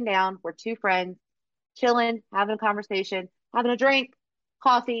sitting down, we're two friends, chilling, having a conversation, having a drink,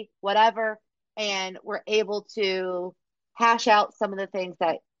 coffee, whatever, and we're able to hash out some of the things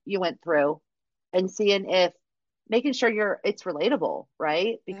that you went through and seeing if making sure it's relatable,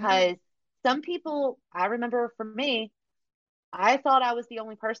 right? Yeah. Because some people, I remember for me, I thought I was the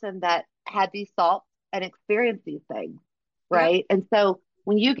only person that had these thoughts and experienced these things, Yep. right? And so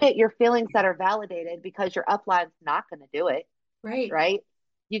when you get your feelings that are validated because your upline's not going to do it, Right. right?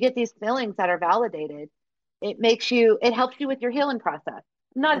 You get these feelings that are validated. It helps you with your healing process.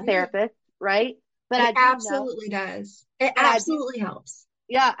 I'm not a Yeah. therapist, right? But It I do know, absolutely does. It but I do, absolutely helps.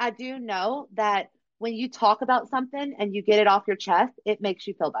 yeah, I do know that when you talk about something and you get it off your chest, it makes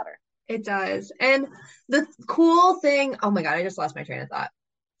you feel better. It does. And the cool thing, oh my God, I just lost my train of thought.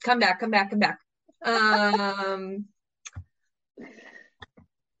 Come back, come back, come back. Um,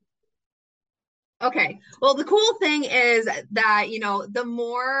 Okay. Well, the cool thing is that, the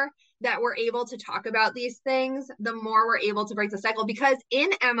more that we're able to talk about these things, the more we're able to break the cycle. Because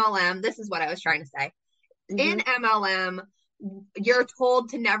in MLM, this is what I was trying to say. In Hmm. MLM, you're told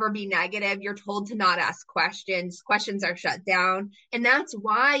to never be negative. You're told to not ask questions. Questions are shut down. And that's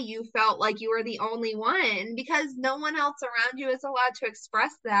why you felt like you were the only one because no one else around you is allowed to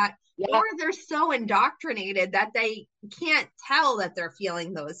express that. Or Yeah, they're so indoctrinated that they can't tell that they're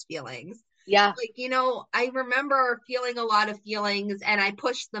feeling those feelings. yeah, Like, I remember feeling a lot of feelings and I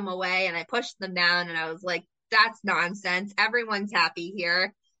pushed them away and I pushed them down and I was like, that's nonsense. Everyone's happy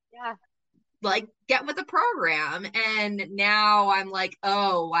here. yeah, Like, get with the program. And now I'm like,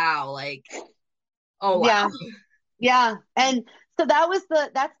 oh, wow. Like, oh, wow. yeah, yeah. And so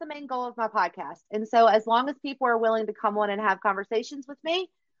that's the main goal of my podcast. And so as long as people are willing to come on and have conversations with me,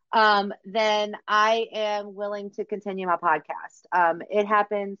 then I am willing to continue my podcast. It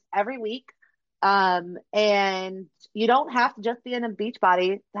happens every week. And you don't have to just be in a beach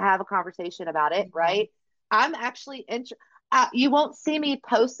body to have a conversation about it, Mhm. right? I'm actually you won't see me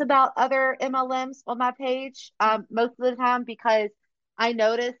post about other MLMs on my page most of the time because I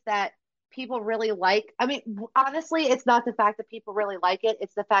notice that people really I mean, honestly, it's not the fact that people really like it,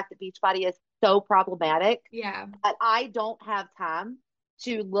 it's the fact that Beachbody is so problematic Yeah. that I don't have time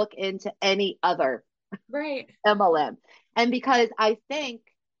to look into any other Right. MLM. And because I think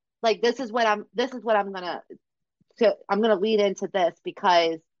like this is what I'm gonna lead into this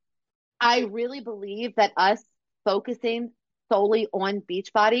because I really believe that us focusing solely on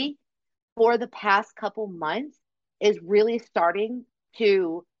Beachbody for the past couple months is really starting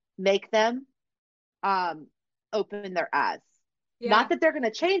to make them open their eyes. Yeah. Not that they're going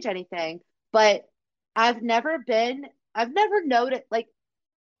to change anything, but I've never noted, like,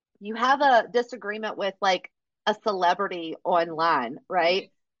 you have a disagreement with like a celebrity online,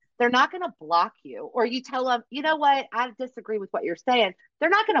 right? They're not going to block you, or you tell them, you know what, I disagree with what you're saying. They're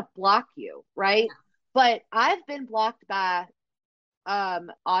not going to block you, right? But I've been blocked by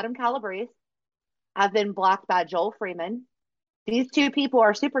Autumn Calabrese. I've been blocked by Joel Freeman. These two people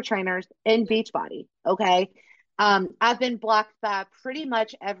are super trainers in Beachbody. Okay. I've been blocked by pretty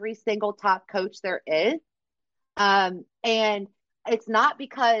much every single top coach there is. And it's not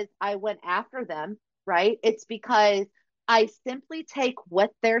because I went after them, right? It's because I simply take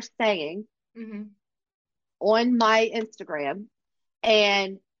what they're saying on my Instagram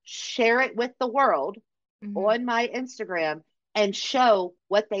and share it with the world on my Instagram and show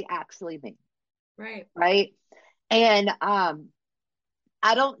what they actually mean. Right. Right. And I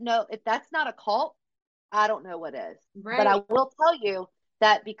don't know if that's not a cult. I don't know what is. Right. But I will tell you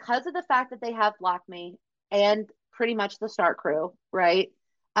that because of the fact that they have blocked me and pretty much the Start Crew, right?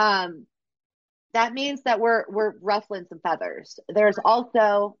 That means that we're ruffling some feathers. There's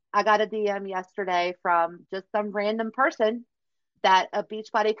also, I got a DM yesterday from just some random person that a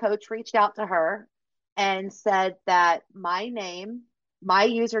Beachbody coach reached out to her and said that my name, my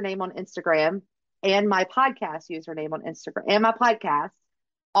username on Instagram, and my podcast username on Instagram and my podcast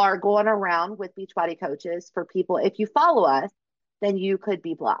are going around with Beachbody coaches for people. If you follow us, then you could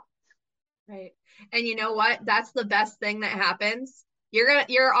be blocked. Right. And you know what? That's the best thing that happens.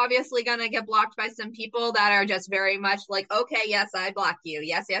 You're obviously gonna get blocked by some people that are just very much like, okay, yes, I block you.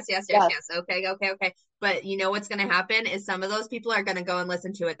 Yes. Okay. But you know what's gonna happen is some of those people are gonna go and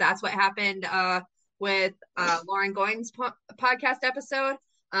listen to it. That's what happened with Lauren Goins' podcast episode.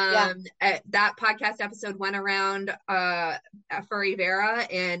 That podcast episode went around for Rivera,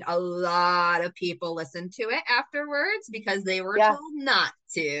 and a lot of people listened to it afterwards because they were told not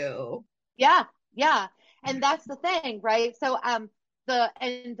to. Yeah. And that's the thing, right? So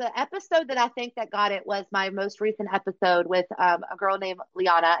the episode that I think that got it was my most recent episode with a girl named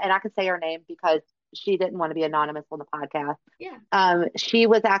Liana, and I can say her name because she didn't want to be anonymous on the podcast. Yeah. She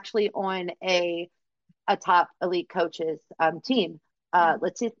was actually on a top elite coaches team.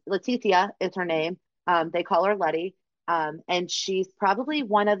 Leticia is her name. They call her Letty. And she's probably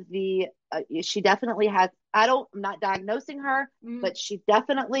one of the, she definitely has, I'm not diagnosing her, but she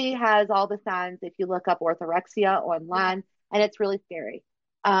definitely has all the signs if you look up orthorexia online, and it's really scary.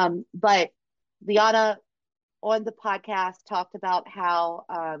 But Liana on the podcast talked about how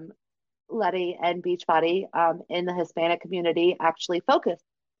Letty and Beachbody in the Hispanic community actually focus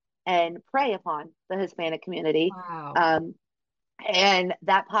and prey upon the Hispanic community. Wow. And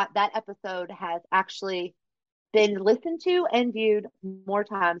that episode has actually been listened to and viewed more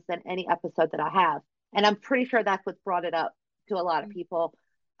times than any episode that I have. And I'm pretty sure that's what's brought it up to a lot of people,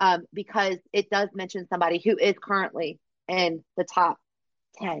 because it does mention somebody who is currently in the top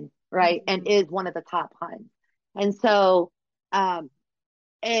 10, right? And is one of the top Huns. And so, and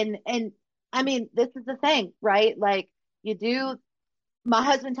I mean, this is the thing, right? Like, my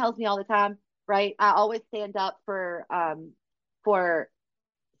husband tells me all the time, right? I always stand up for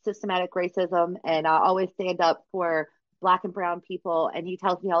systematic racism, and I always stand up for Black and brown people. And he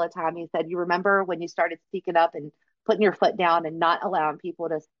tells me all the time, he said, you remember when you started speaking up and putting your foot down and not allowing people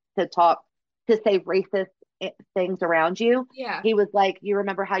to talk, to say racist things around you? Yeah. He was like, you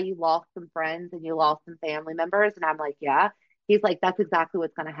remember how you lost some friends and you lost some family members? And I'm like, yeah. He's like, that's exactly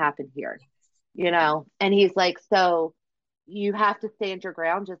what's going to happen here, And he's like, so you have to stand your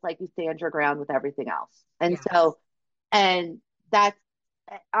ground just like you stand your ground with everything else. And so, and that's,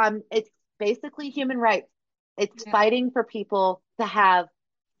 it's basically human rights. It's fighting for people to have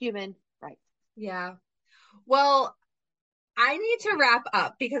human rights. Yeah. Well, I need to wrap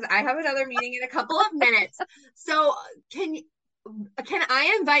up because I have another meeting in a couple of minutes. So can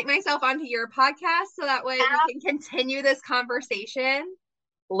I invite myself onto your podcast so that way we can continue this conversation?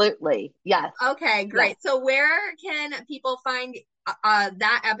 Absolutely. Yes. Okay, great. Yes. So where can people find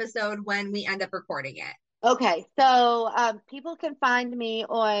that episode when we end up recording it? Okay, so people can find me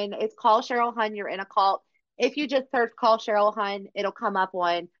on, it's Call Cheryl Hun, You're in a Cult. If you just search Call Cheryl Hun, it'll come up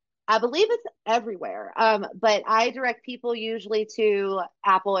on, I believe it's everywhere. But I direct people usually to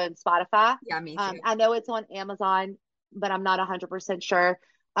Apple and Spotify. Yeah, me too. I know it's on Amazon, but I'm not 100% sure.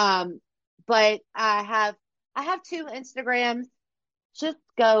 But I have 2 Instagrams. Just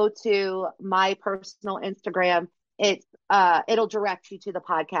go to my personal Instagram. It's it'll direct you to the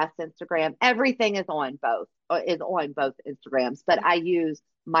podcast Instagram. Everything is on both Instagrams, but I use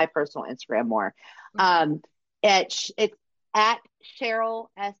my personal Instagram more. It's at Cheryl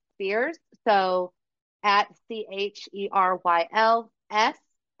S. Spears. So at CHERYLS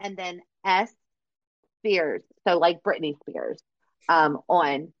and then S Spears. So like Britney Spears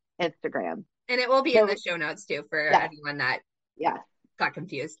on Instagram. And it will be in So the show notes too for yes, anyone that yes, got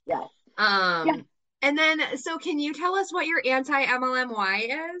confused. yes, yes. Um, and then, so can you tell us what your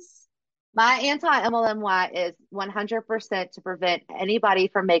anti-MLMY is? My anti-MLMY is 100% to prevent anybody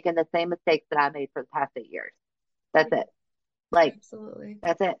from making the same mistakes that I made for the past 8 years. That's it. Like, Absolutely.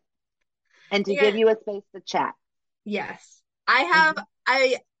 that's it. And to Yeah. give you a space to chat. Yes. I have,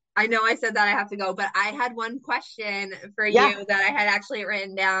 I know I said that I have to go, but I had one question for you that I had actually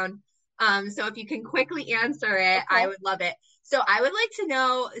written down. So if you can quickly answer it, I would love it. So I would like to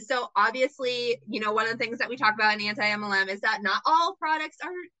know, so obviously, one of the things that we talk about in anti-MLM is that not all products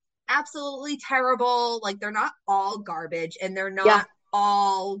are absolutely terrible. Like they're not all garbage and they're not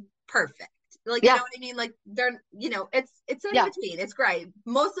all perfect. Like, you know what I mean? Like they're, it's in between. It's great.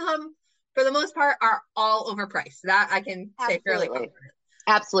 Most of them, for the most part, are all overpriced. That I can say fairly confidently.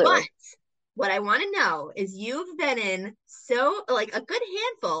 Absolutely. But what I want to know is you've been in like a good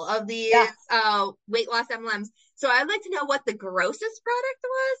handful of these weight loss MLMs. So I'd like to know what the grossest product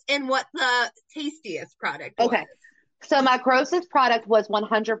was and what the tastiest product was. Okay. So my grossest product was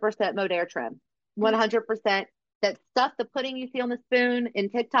 100% Modere Trim. 100%. That stuff, the pudding you see on the spoon in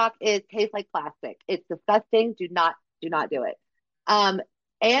TikTok, tastes like plastic. It's disgusting. Do not do it.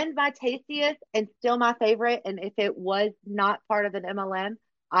 And my tastiest and still my favorite, and if it was not part of an MLM,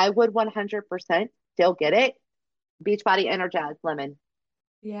 I would 100% still get it. Beachbody Energized Lemon.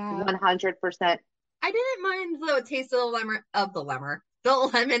 Yeah. 100%. I didn't mind the taste of the lemon. The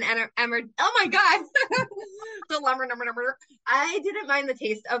lemon oh my God. The lemon. I didn't mind the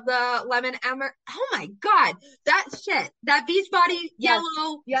taste of the lemon emmer. Oh my God. That shit. That Beachbody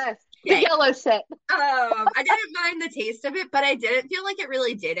yellow. Yes. Shit. The yellow shit. I didn't mind the taste of it, but I didn't feel like it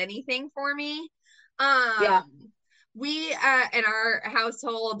really did anything for me. We in our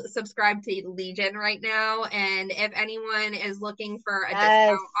household subscribe to Legion right now, and if anyone is looking for a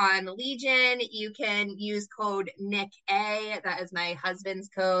discount on Legion, you can use code NICK-A. That is my husband's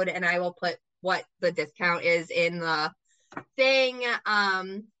code, and I will put what the discount is in the thing.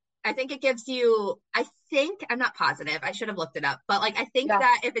 I think it gives you, I'm not positive, I should have looked it up, but like I think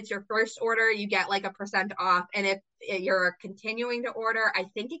that if it's your first order, you get like 1% off, and if you're continuing to order, I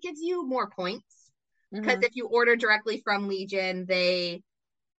think it gives you more points. Because if you order directly from Legion, they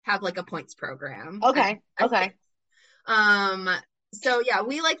have like a points program. Okay. Okay. So yeah,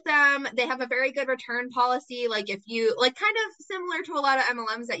 we like them. They have a very good return policy. Like if you like, kind of similar to a lot of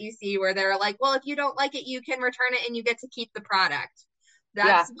MLMs that you see where they're like, well, if you don't like it, you can return it and you get to keep the product.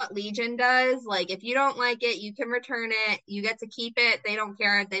 That's what Legion does. Like if you don't like it, you can return it. You get to keep it. They don't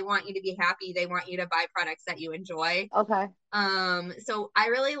care. They want you to be happy. They want you to buy products that you enjoy. Okay. So I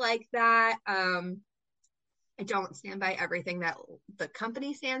really like that. I don't stand by everything that the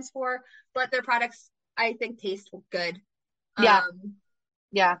company stands for, but their products, I think, taste good. Yeah.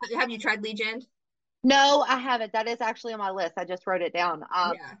 Have you tried Legion? No, I haven't. That is actually on my list. I just wrote it down.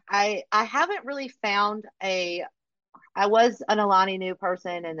 I haven't really found I was an Alani Nu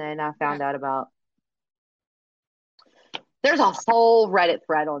person, and then I found out about there's a whole Reddit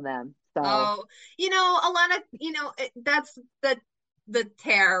thread on them. So Alana, that's the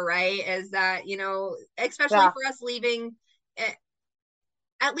tear, right? Is that, especially for us leaving,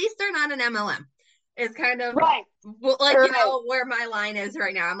 at least they're not an MLM. It's kind of like, where my line is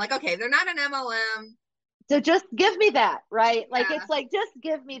right now. I'm like, okay, they're not an MLM. So just give me that, right? Like, it's like, just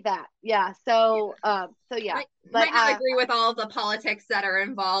give me that. Yeah. So, yeah. Might not agree with all the politics that are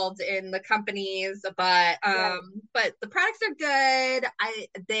involved in the companies, but the products are good.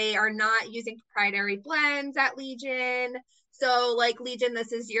 They are not using proprietary blends at Legion. So like Legion,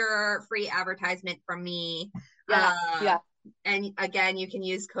 this is your free advertisement from me. And again, you can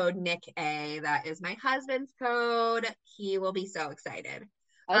use code NICK-A. That is my husband's code. He will be so excited.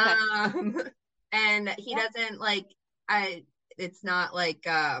 Okay. And he doesn't it's not like,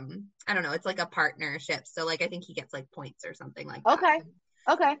 I don't know, it's like a partnership. So like, I think he gets like points or something like that.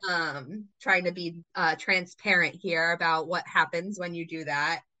 Okay. Trying to be transparent here about what happens when you do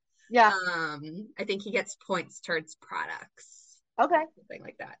that. Yeah. I think he gets points towards products. Okay. Something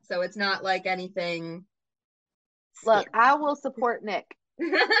like that. So it's not like anything. Look, I will support Nick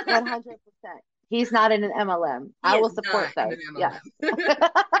 100%. He's not in an MLM. I will support those. Yeah.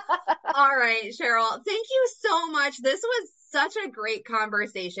 All right, Cheryl. Thank you so much. This was such a great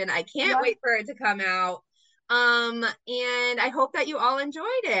conversation. I can't wait for it to come out. And I hope that you all enjoyed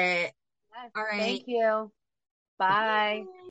it. Yes, all right. Thank you. Bye.